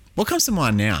 what comes to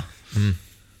mind now?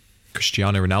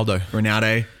 Cristiano Ronaldo.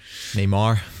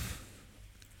 Neymar.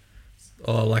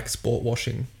 Oh, like sport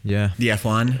washing. Yeah. The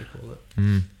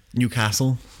F1.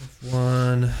 Newcastle.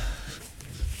 F1.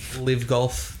 Live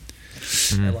golf.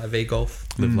 LIV golf.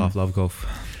 Live, laugh, love golf.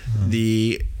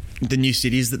 The new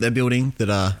cities that they're building that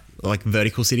are like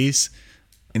vertical cities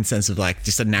in sense of like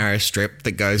just a narrow strip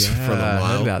that goes for a long while.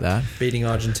 I heard about that. Beating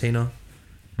Argentina.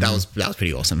 That was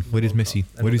pretty awesome. What is Messi?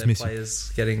 And What is all their Messi?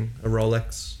 players getting a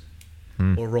Rolex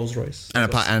or Rolls Royce.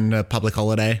 And a public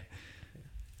holiday.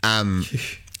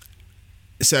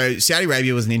 So Saudi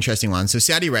Arabia was an interesting one. So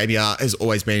Saudi Arabia has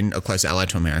always been a close ally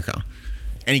to America.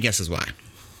 Any guesses why?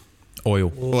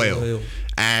 Oil. Oil.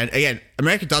 And again,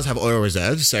 America does have oil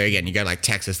reserves. So again, you go like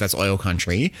Texas, that's oil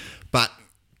country. But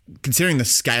considering the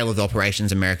scale of the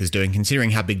operations America's doing,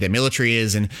 considering how big their military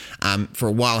is, and for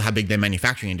a while how big their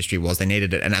manufacturing industry was, they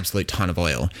needed an absolute ton of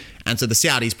oil. And so the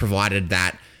Saudis provided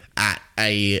that at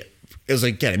it was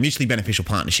again a mutually beneficial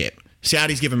partnership.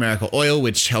 Saudis give America oil,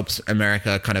 which helps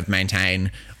America kind of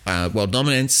maintain world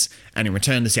dominance, and in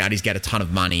return the Saudis get a ton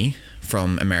of money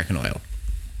from American oil.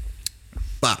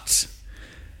 But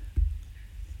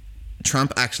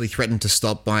Trump actually threatened to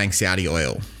stop buying Saudi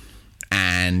oil.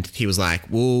 And he was like,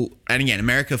 well, and again,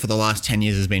 America for the last 10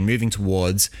 years has been moving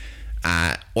towards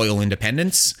oil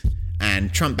independence.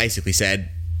 And Trump basically said,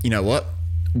 you know what?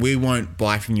 We won't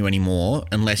buy from you anymore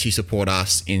unless you support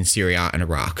us in Syria and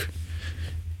Iraq.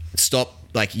 Stop.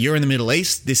 Like, you're in the Middle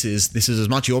East. This is as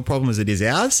much your problem as it is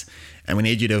ours. And we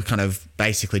need you to kind of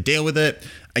basically deal with it.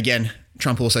 Again,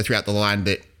 Trump also threw out the line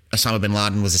that Osama bin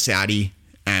Laden was a Saudi,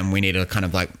 and we need to kind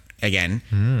of like, again,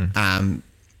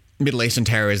 Middle Eastern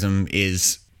terrorism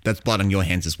that's blood on your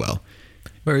hands as well.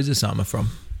 Where is Osama from?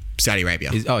 Saudi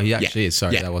Arabia. He actually is.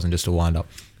 Sorry, that wasn't just a wind up.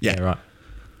 Yeah, right.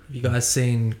 Have you guys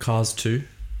seen Cars 2?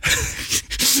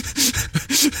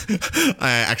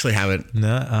 I actually haven't.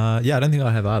 No, I don't think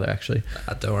I have either, actually.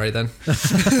 Don't worry then.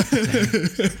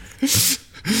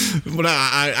 Well, no,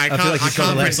 I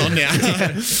can't press on now.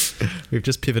 We've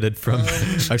just pivoted from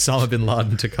Osama bin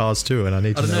Laden to Cars 2, and I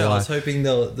need to know why. I was hoping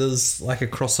there's like a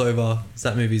crossover.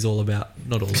 That movie's all about,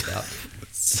 not all about,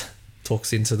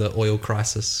 talks into the oil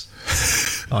crisis.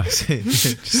 Oh, I see.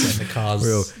 Just like the cars.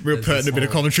 Real pertinent bit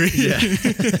of commentary. Yeah.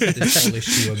 This whole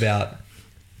issue about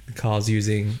cars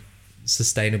using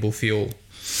sustainable fuel.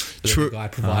 But True. The guy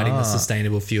providing the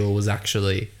sustainable fuel was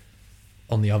actually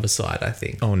on the other side, I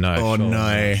think. Oh no! Oh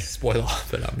no! Spoiler,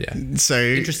 but yeah. So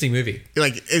Interesting movie.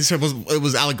 like it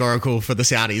was allegorical for the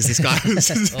Saudis. This guy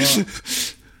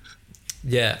was.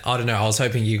 Yeah, I don't know. I was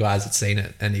hoping you guys had seen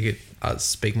it and you could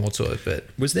speak more to it, but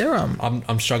Was there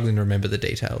I'm struggling to remember the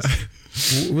details.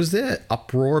 was there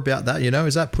uproar about that? You know,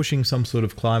 is that pushing some sort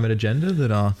of climate agenda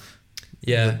that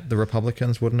Yeah, the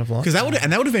Republicans wouldn't have liked? Because that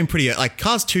would have been pretty, like,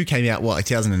 Cars 2 came out, what, like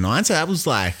 2009? So that was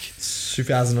like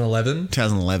 2011.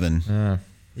 2011.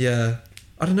 Yeah,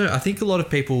 I don't know. I think a lot of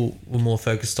people were more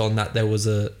focused on that.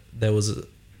 The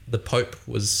Pope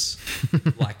was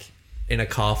like in a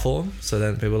car form. So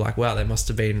then people were like, wow, there must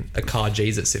have been a car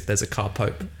Jesus if there's a car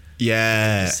Pope.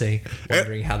 Yeah. See,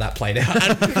 wondering how that played out.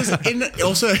 And because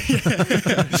also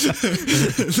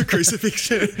the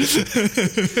crucifixion.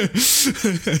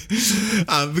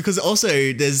 Because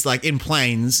also there's like in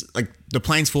planes, like the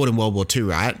planes fought in World War II,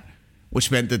 right? Which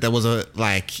meant that there was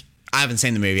I haven't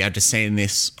seen the movie, I've just seen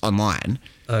this online.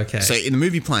 Okay. So in the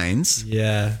movie Planes,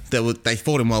 Yeah. they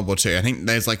fought in World War II. I think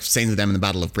there's like scenes of them in the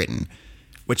Battle of Britain,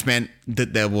 which meant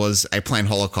that there was a plane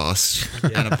Holocaust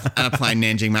and a plane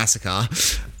Nanjing massacre.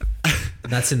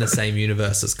 That's in the same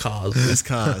universe as Cars. There's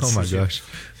Cars. Oh my gosh!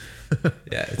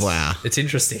 Yeah. Wow. It's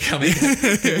interesting. I mean,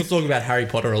 people talk about Harry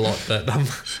Potter a lot, but I'm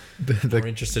more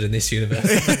interested in this universe.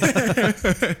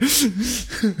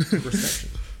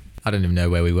 I don't even know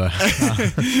where we were.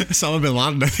 Osama bin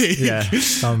Laden, I think. Yeah,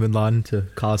 Osama bin Laden to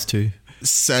Cars 2.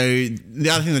 So the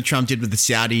other thing that Trump did with the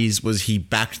Saudis was he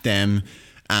backed them.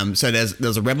 So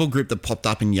there's a rebel group that popped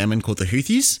up in Yemen called the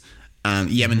Houthis.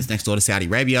 Yemen is next door to Saudi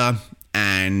Arabia,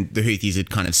 and the Houthis had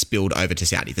kind of spilled over to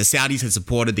Saudi. The Saudis had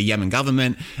supported the Yemen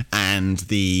government, and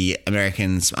the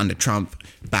Americans under Trump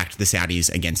backed the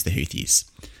Saudis against the Houthis.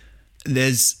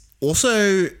 There's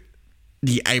also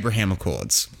the Abraham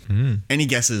Accords. Any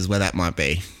guesses where that might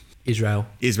be? Israel.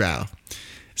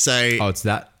 So Oh, it's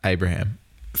that Abraham,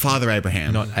 Father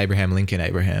Abraham. not Abraham Lincoln.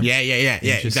 Abraham. Yeah,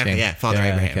 Interesting. exactly. Yeah, Father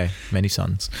Abraham. Okay, many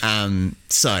sons.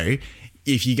 So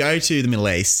if you go to the Middle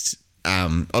East,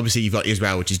 obviously you've got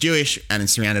Israel, which is Jewish, and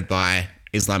it's surrounded by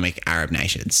Islamic Arab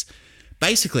nations.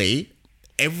 Basically,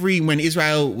 when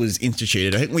Israel was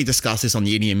instituted, I think we discussed this on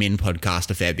the Idi Amin podcast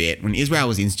a fair bit. When Israel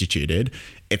was instituted,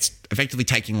 it's effectively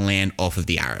taking land off of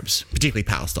the Arabs, particularly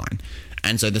Palestine.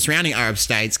 And so the surrounding Arab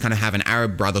states kind of have an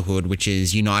Arab brotherhood, which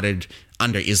is united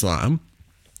under Islam,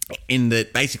 in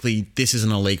that basically this is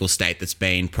an illegal state that's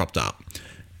been propped up.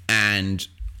 And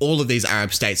all of these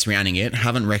Arab states surrounding it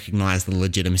haven't recognized the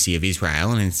legitimacy of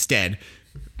Israel and instead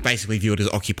basically view it as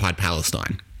occupied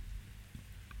Palestine.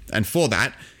 And for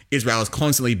that, Israel has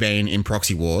constantly been in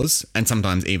proxy wars and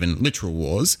sometimes even literal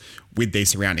wars with these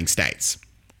surrounding states.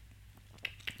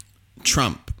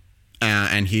 Trump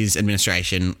and his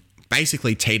administration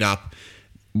basically teed up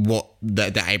what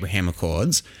the Abraham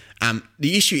Accords.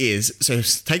 The issue is, so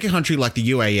take a country like the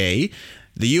UAE.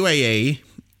 The UAE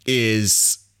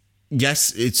is,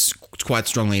 yes, it's quite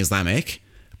strongly Islamic,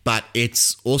 but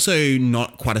it's also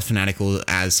not quite as fanatical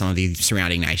as some of the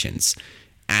surrounding nations.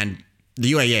 And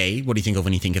the UAE, what do you think of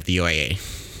when you think of the UAE?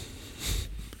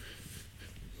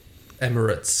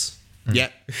 Emirates. Yeah.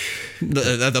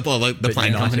 The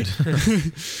plane company.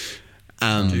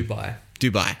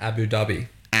 Dubai. Abu Dhabi.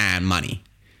 And money.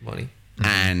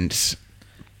 And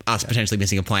us potentially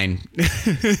missing a plane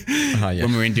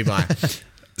when we were in Dubai.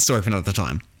 Story for another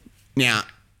time. Now,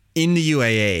 in the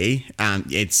UAE,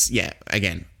 it's,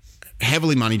 again,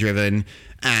 heavily money driven.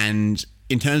 And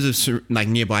in terms of like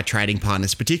nearby trading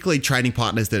partners, particularly trading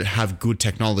partners that have good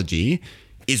technology,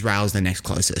 Israel is the next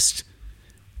closest.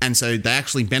 And so they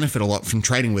actually benefit a lot from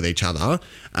trading with each other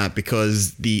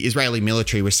because the Israeli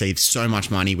military receives so much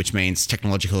money, which means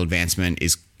technological advancement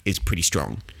is pretty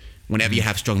strong. Whenever you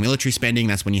have strong military spending,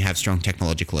 that's when you have strong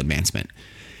technological advancement.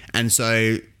 And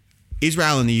so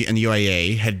Israel and the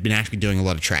UAE had been actually doing a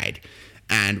lot of trade.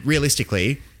 And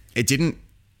realistically, it didn't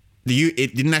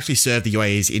actually serve the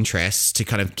UAE's interests to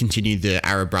kind of continue the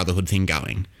Arab Brotherhood thing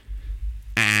going.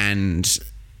 And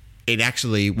it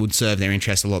actually would serve their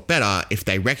interests a lot better if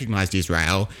they recognized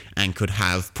Israel and could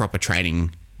have proper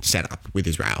trading set up with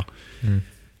Israel.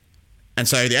 And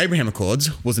so the Abraham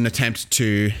Accords was an attempt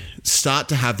to start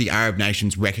to have the Arab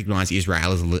nations recognize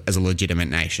Israel as a legitimate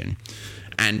nation.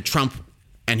 And Trump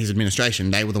and his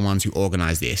administration, they were the ones who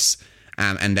organized this,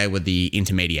 and they were the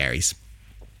intermediaries.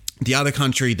 The other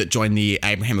country that joined the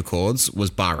Abraham Accords was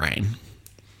Bahrain.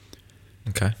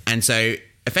 Okay. And so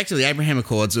effectively, Abraham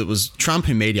Accords, it was Trump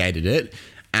who mediated it,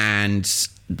 and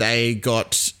they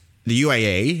got the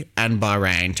UAE and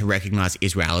Bahrain to recognize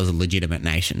Israel as a legitimate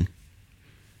nation.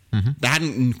 They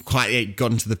hadn't quite yet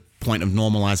gotten to the point of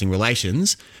normalizing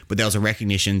relations, but there was a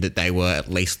recognition that they were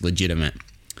at least legitimate.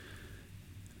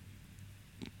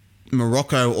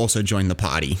 Morocco also joined the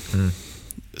party.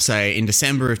 So in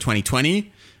December of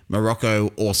 2020,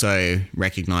 Morocco also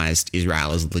recognized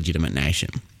Israel as a legitimate nation.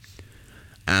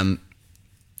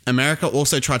 America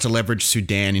also tried to leverage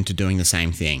Sudan into doing the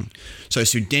same thing. So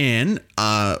Sudan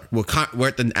in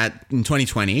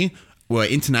 2020 were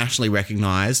internationally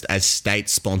recognized as state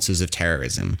sponsors of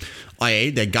terrorism, i.e.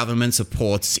 their government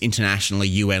supports internationally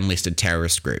UN-listed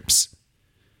terrorist groups.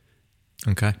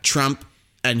 Okay. Trump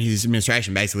and his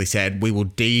administration basically said, we will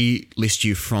delist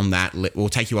you from that, we'll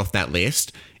take you off that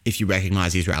list if you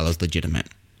recognize Israel as legitimate.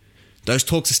 Those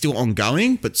talks are still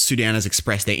ongoing, but Sudan has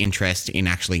expressed their interest in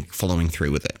actually following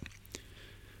through with it.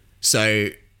 So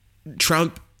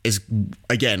Trump is,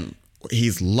 again,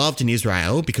 he's loved in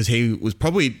Israel because he's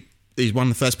one of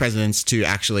the first presidents to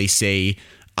actually see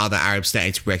other Arab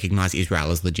states recognize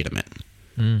Israel as legitimate,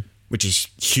 which is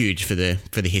huge for the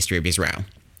history of Israel.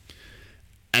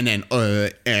 And then,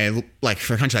 like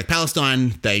for a country like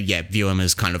Palestine, they view him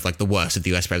as kind of like the worst of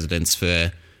the US presidents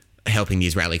for helping the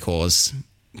Israeli cause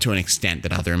to an extent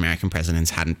that other American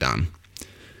presidents hadn't done.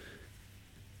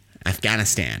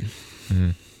 Afghanistan.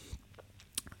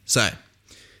 So,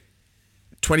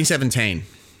 2017,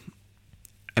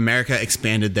 America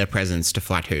expanded their presence to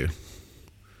fight who?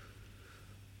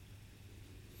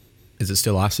 Is it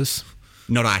still ISIS?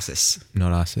 Not ISIS.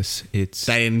 Not ISIS. It's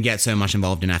They didn't get so much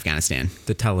involved in Afghanistan.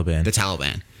 the Taliban. The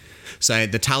Taliban. So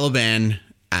the Taliban,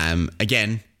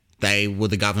 again, they were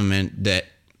the government that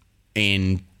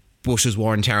in Bush's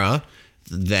war on terror,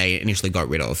 they initially got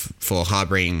rid of for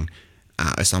harboring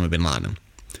Osama bin Laden.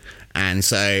 And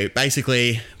so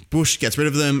basically Bush gets rid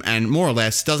of them and more or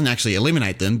less doesn't actually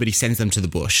eliminate them, but he sends them to the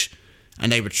bush.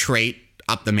 And they retreat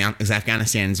up the mountain, because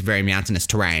Afghanistan's very mountainous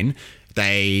terrain.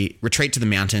 They retreat to the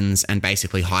mountains and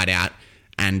basically hide out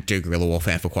and do guerrilla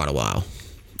warfare for quite a while.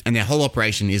 And their whole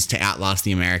operation is to outlast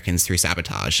the Americans through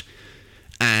sabotage.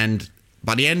 And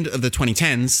by the end of the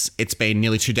 2010s, it's been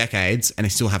nearly 2 decades and they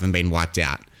still haven't been wiped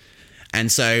out.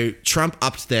 And so Trump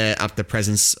upped the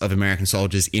presence of American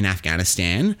soldiers in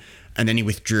Afghanistan, and then he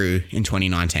withdrew in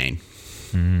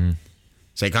 2019.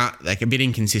 So he got like a bit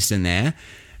inconsistent there.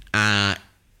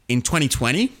 In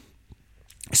 2020,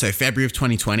 so February of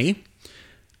 2020,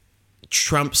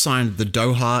 Trump signed the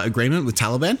Doha Agreement with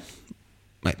Taliban.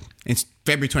 It's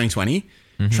February 2020.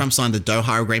 Trump signed the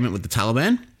Doha Agreement with the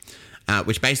Taliban,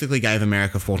 which basically gave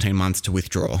America 14 months to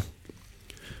withdraw.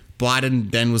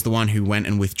 Biden then was the one who went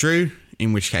and withdrew,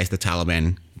 in which case the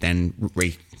Taliban then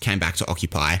came back to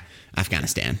occupy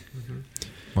Afghanistan.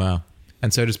 Wow.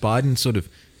 And so does Biden sort of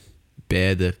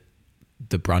bear the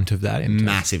brunt of that?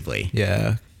 Massively.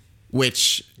 Yeah.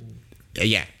 Which,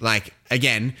 like,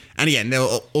 again, there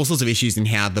were all sorts of issues in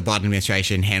how the Biden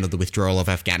administration handled the withdrawal of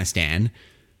Afghanistan.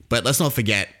 But let's not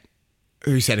forget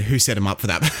who set him up for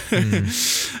that.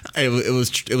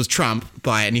 It was Trump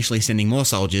by initially sending more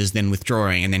soldiers, then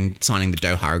withdrawing, and then signing the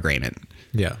Doha Agreement.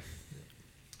 Yeah.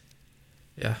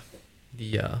 Yeah.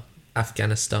 The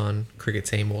Afghanistan cricket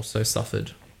team also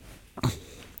suffered.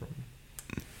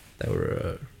 They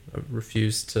were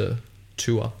refused to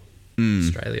tour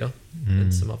Australia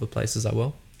and some other places as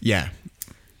well. Yeah.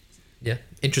 Yeah.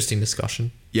 Interesting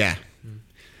discussion. Yeah.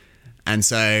 And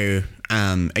so,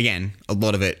 again, a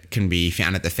lot of it can be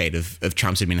found at the feet of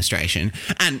Trump's administration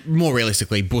and more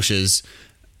realistically, Bush's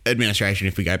administration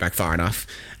if we go back far enough.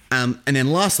 And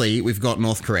then lastly, we've got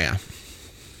North Korea.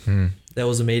 There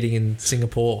was a meeting in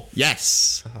Singapore.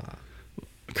 Yes.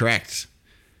 Correct.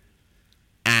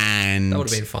 And That would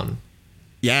have been fun.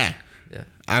 yeah.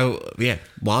 Yeah.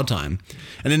 Wild time.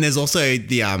 And then there's also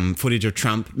the footage of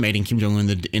Trump meeting Kim Jong Un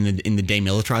in the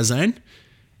demilitarized zone.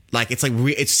 Like it's like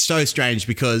it's so strange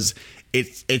because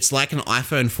it's like an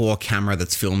iPhone 4 camera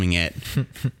that's filming it,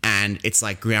 and it's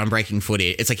like groundbreaking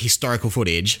footage. It's like historical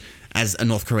footage as a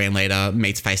North Korean leader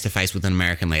meets face to face with an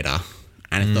American leader,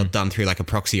 and it's not done through like a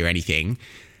proxy or anything.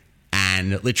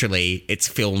 And literally, it's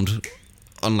filmed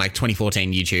on like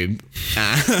 2014 YouTube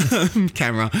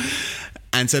camera.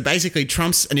 And so basically,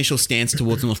 Trump's initial stance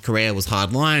towards North Korea was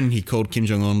hardline. He called Kim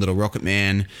Jong Un little rocket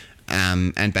man,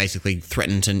 and basically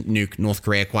threatened to nuke North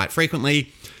Korea quite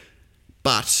frequently.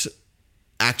 But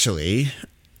actually,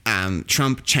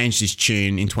 Trump changed his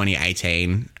tune in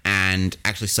 2018 and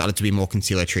actually started to be more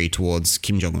conciliatory towards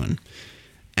Kim Jong Un.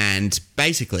 And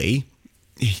basically,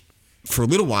 for a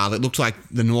little while, it looked like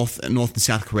the North and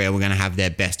South Korea were going to have their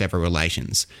best ever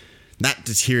relations. That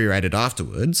deteriorated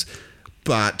afterwards,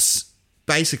 but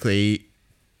basically,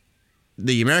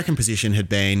 the American position had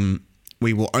been,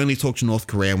 we will only talk to North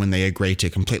Korea when they agree to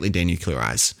completely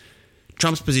denuclearize.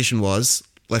 Trump's position was,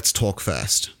 let's talk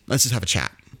first. Let's just have a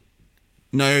chat.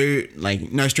 No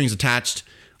strings attached.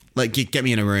 Like, get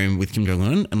me in a room with Kim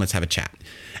Jong-un and let's have a chat.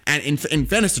 And in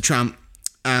fairness to Trump,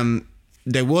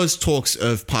 there was talks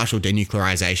of partial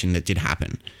denuclearization that did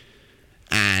happen.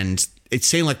 And it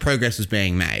seemed like progress was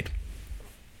being made.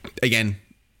 Again,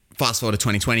 fast forward to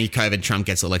 2020, COVID, Trump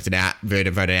gets voted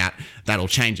out, that all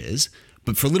changes.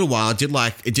 But for a little while, it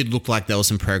did look like there was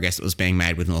some progress that was being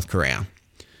made with North Korea.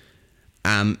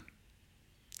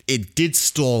 It did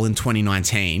stall in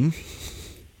 2019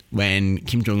 when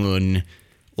Kim Jong-un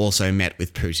also met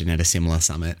with Putin at a similar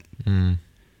summit.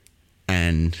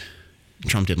 And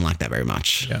Trump didn't like that very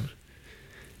much. Yeah.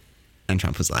 And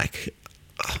Trump was like,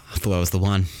 oh, I thought I was the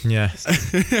one. Yeah.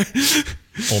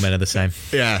 All men are the same.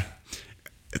 Yeah.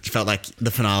 It felt like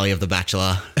the finale of The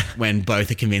Bachelor when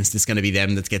both are convinced it's going to be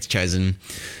them that gets chosen.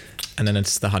 And then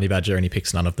it's the honey badger and he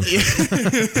picks none of them.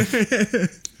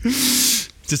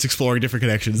 Just exploring different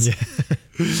connections. Yeah.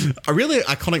 A really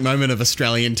iconic moment of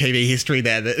Australian TV history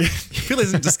there that I feel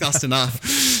isn't discussed enough.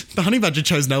 The honey badger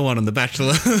chose no one on The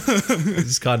Bachelor.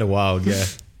 It's kind of wild, yeah.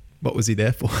 What was he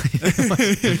there for?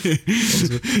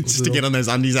 Just to get on those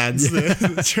undies ads. Yeah.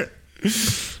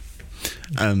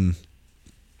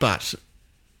 But...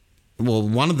 well,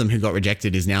 one of them who got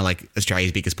rejected is now like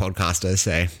Australia's biggest podcaster.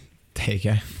 So there you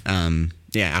go.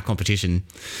 Yeah, our competition.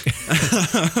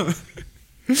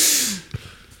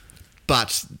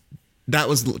 But that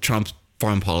was Trump's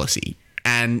foreign policy.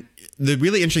 And the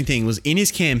really interesting thing was in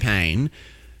his campaign,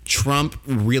 Trump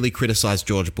really criticized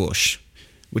George Bush,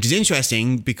 which is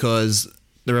interesting because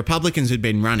the Republicans who'd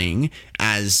been running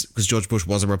because George Bush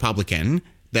was a Republican,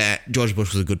 that George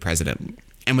Bush was a good president.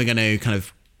 And we're going to kind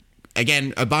of,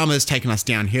 again, Obama's taken us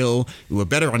downhill. We were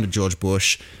better under George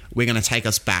Bush. We're going to take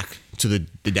us back to the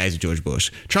days of George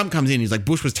Bush. Trump comes in, he's like,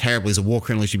 Bush was terrible. He's a war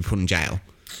criminal. He should be put in jail.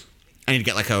 And he'd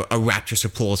get like a rapturous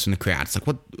applause from the crowd. It's like,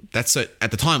 what? That's so, at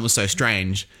the time, it was so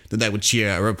strange that they would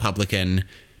cheer a Republican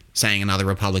saying another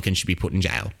Republican should be put in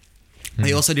jail.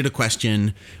 They also did a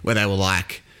question where they were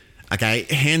like, okay,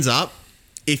 hands up.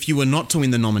 If you were not to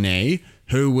win the nominee,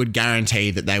 who would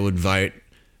guarantee that they would vote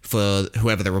for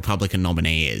whoever the Republican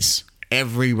nominee is?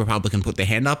 Every Republican put their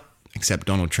hand up except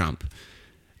Donald Trump.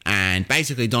 And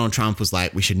basically Donald Trump was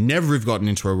like, we should never have gotten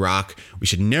into Iraq. We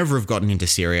should never have gotten into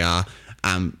Syria.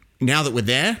 Now that we're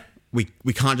there, we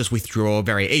can't just withdraw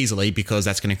very easily because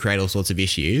that's going to create all sorts of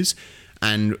issues.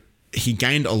 And he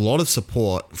gained a lot of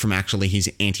support from actually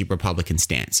his anti-Republican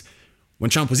stance. When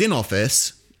Trump was in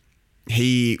office,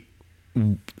 it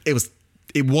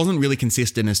wasn't really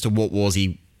consistent as to what wars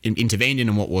he intervened in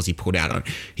and what wars he pulled out on.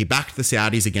 He backed the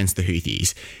Saudis against the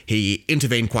Houthis. He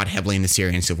intervened quite heavily in the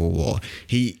Syrian civil war.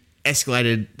 He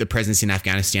escalated the presence in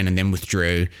Afghanistan and then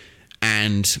withdrew.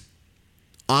 And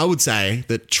I would say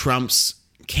that Trump's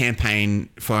campaign,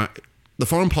 for the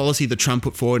foreign policy that Trump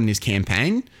put forward in his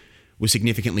campaign was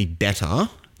significantly better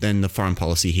than the foreign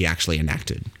policy he actually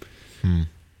enacted.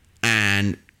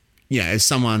 And, as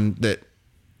someone that,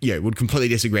 would completely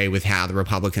disagree with how the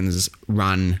Republicans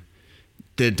run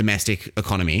the domestic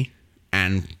economy,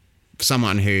 and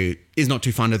someone who is not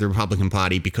too fond of the Republican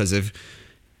Party because of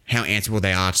how answerable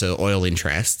they are to oil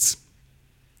interests,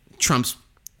 Trump's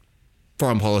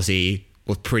foreign policy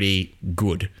was pretty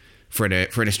good from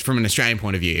an Australian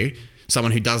point of view.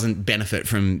 Someone who doesn't benefit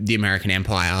from the American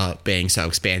empire being so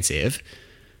expansive.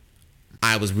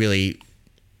 I was really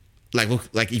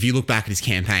like if you look back at his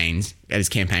campaigns, at his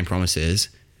campaign promises,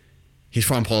 his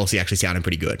foreign policy actually sounded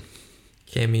pretty good.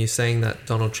 Cam, are you saying that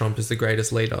Donald Trump is the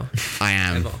greatest leader? I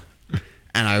am. Ever?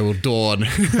 And I will don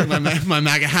my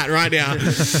MAGA hat right now.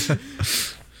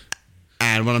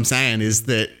 And what I'm saying is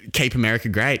that keep America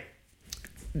great.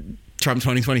 Trump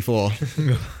 2024.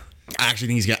 I actually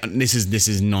think he's going. This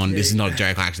is not a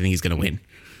joke. I actually think he's going to win.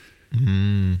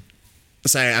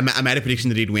 So I made a prediction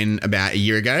that he'd win about a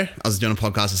year ago. I was doing a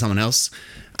podcast with someone else.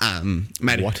 I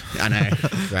know,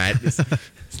 right?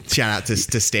 Shout out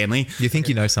to Stanley. You think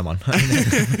you know someone?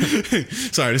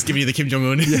 Sorry, just giving you the Kim Jong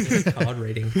Un Card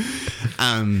reading.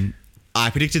 I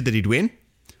predicted that he'd win.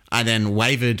 I then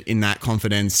wavered in that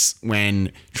confidence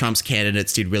when Trump's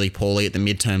candidates did really poorly at the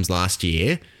midterms last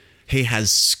year. He has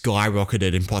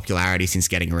skyrocketed in popularity since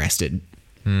getting arrested.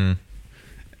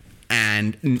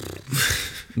 And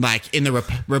like in the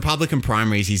Republican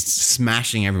primaries, he's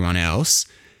smashing everyone else.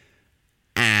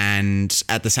 And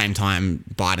at the same time,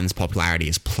 Biden's popularity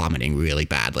is plummeting really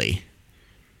badly.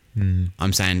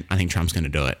 I'm saying I think Trump's going to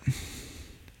do it.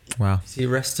 Wow. Is he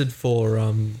arrested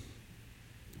for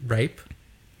rape?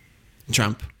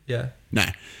 Trump? Yeah. No.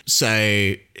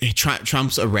 So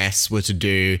Trump's arrests were to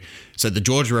do... So the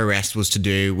Georgia arrest was to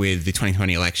do with the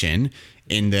 2020 election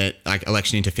in that, like,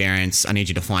 election interference, I need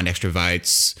you to find extra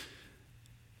votes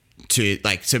to,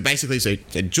 like... So basically, so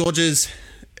Georgia's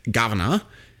governor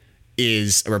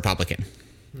is a Republican.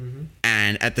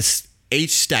 And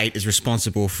each state is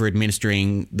responsible for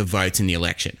administering the votes in the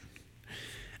election.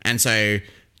 And so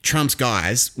Trump's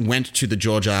guys went to the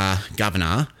Georgia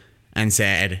governor and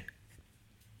said...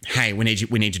 Hey, we need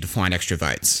you to find extra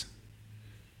votes,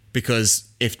 because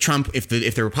if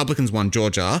the Republicans won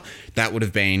Georgia, that would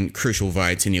have been crucial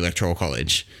votes in the Electoral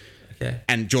College. Okay.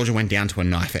 And Georgia went down to a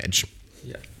knife edge.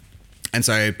 Yeah. And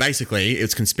so basically,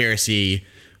 it's conspiring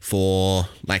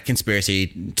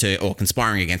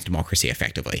against democracy,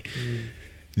 effectively.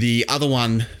 The other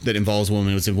one that involves a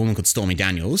woman was a woman called Stormy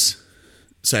Daniels.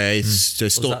 So it's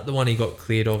Was that the one he got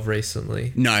cleared of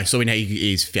recently? No, Stormy Daniels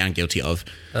he's found guilty of.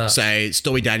 So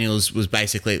Stormy Daniels was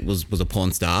basically was a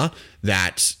porn star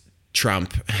that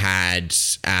Trump had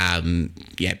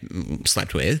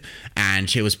slept with, and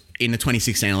she was in the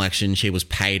 2016 election. She was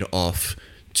paid off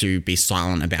to be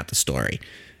silent about the story,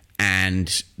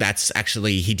 and that's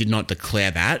actually he did not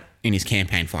declare that in his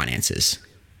campaign finances.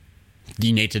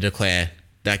 You need to declare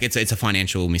like it's a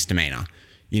financial misdemeanor.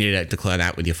 You need to declare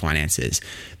that with your finances.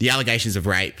 The allegations of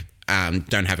rape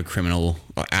don't have a criminal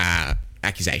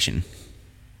accusation.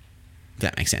 If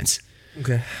that makes sense.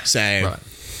 Okay. So, Right.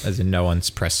 As in no one's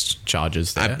pressed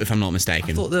charges there. if I'm not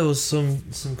mistaken. I thought there was some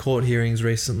court hearings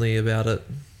recently about it.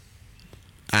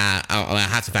 I'll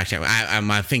have to fact check.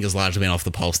 My finger's largely been off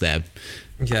the pulse there.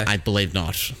 Okay. I believe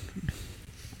not.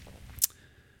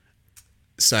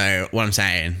 So what I'm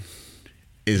saying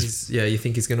is you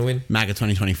think he's going to win? MAGA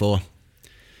 2024.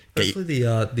 Hopefully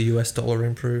the US dollar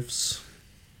improves.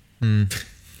 I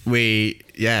mean,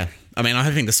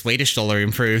 I think the Swedish dollar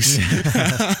improves.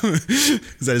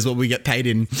 That is what we get paid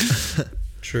in.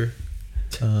 True.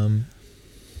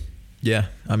 Yeah,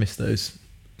 I miss those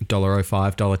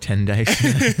 $1.05, $1.10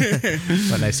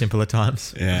 days. When they simpler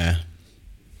times. Yeah.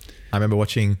 I remember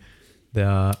watching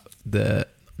the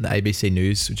ABC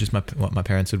News, which is what my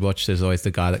parents would watch. There's always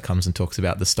the guy that comes and talks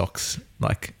about the stocks,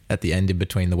 like at the end in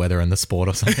between the weather and the sport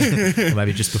or something, or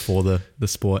maybe just before the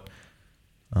sport.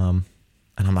 And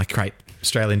I'm like, great,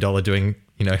 Australian dollar doing,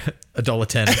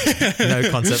 $1.10.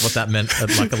 No concept what that meant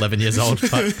at like 11 years old,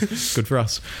 but good for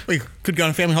us. We could go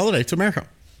on a family holiday to America.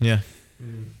 Yeah.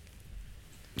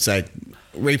 So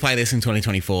replay this in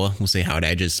 2024. We'll see how it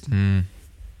ages.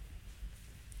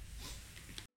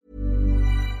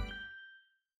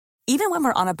 Even when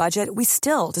we're on a budget, we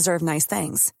still deserve nice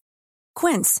things.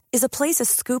 Quince is a place to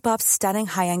scoop up stunning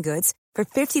high-end goods for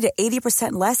 50 to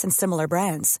 80% less than similar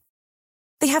brands.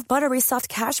 They have buttery soft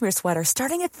cashmere sweaters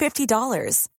starting at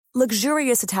 $50,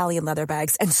 luxurious Italian leather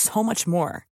bags, and so much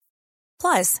more.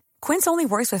 Plus, Quince only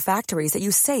works with factories that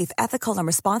use safe, ethical, and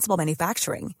responsible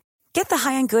manufacturing. Get the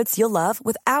high-end goods you'll love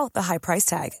without the high price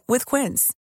tag with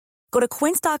Quince. Go to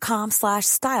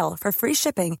quince.com/style for free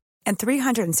shipping and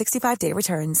 365-day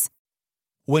returns.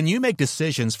 When you make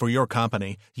decisions for your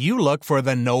company, you look for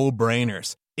the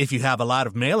no-brainers. If you have a lot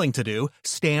of mailing to do,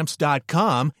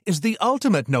 Stamps.com is the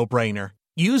ultimate no-brainer.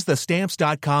 Use the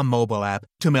Stamps.com mobile app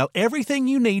to mail everything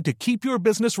you need to keep your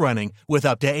business running with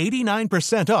up to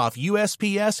 89% off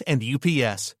USPS and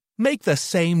UPS. Make the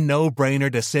same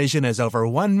no-brainer decision as over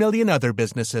 1 million other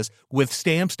businesses with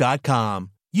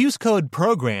Stamps.com. Use code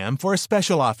PROGRAM for a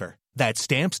special offer. That's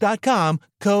Stamps.com,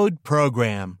 code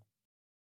PROGRAM.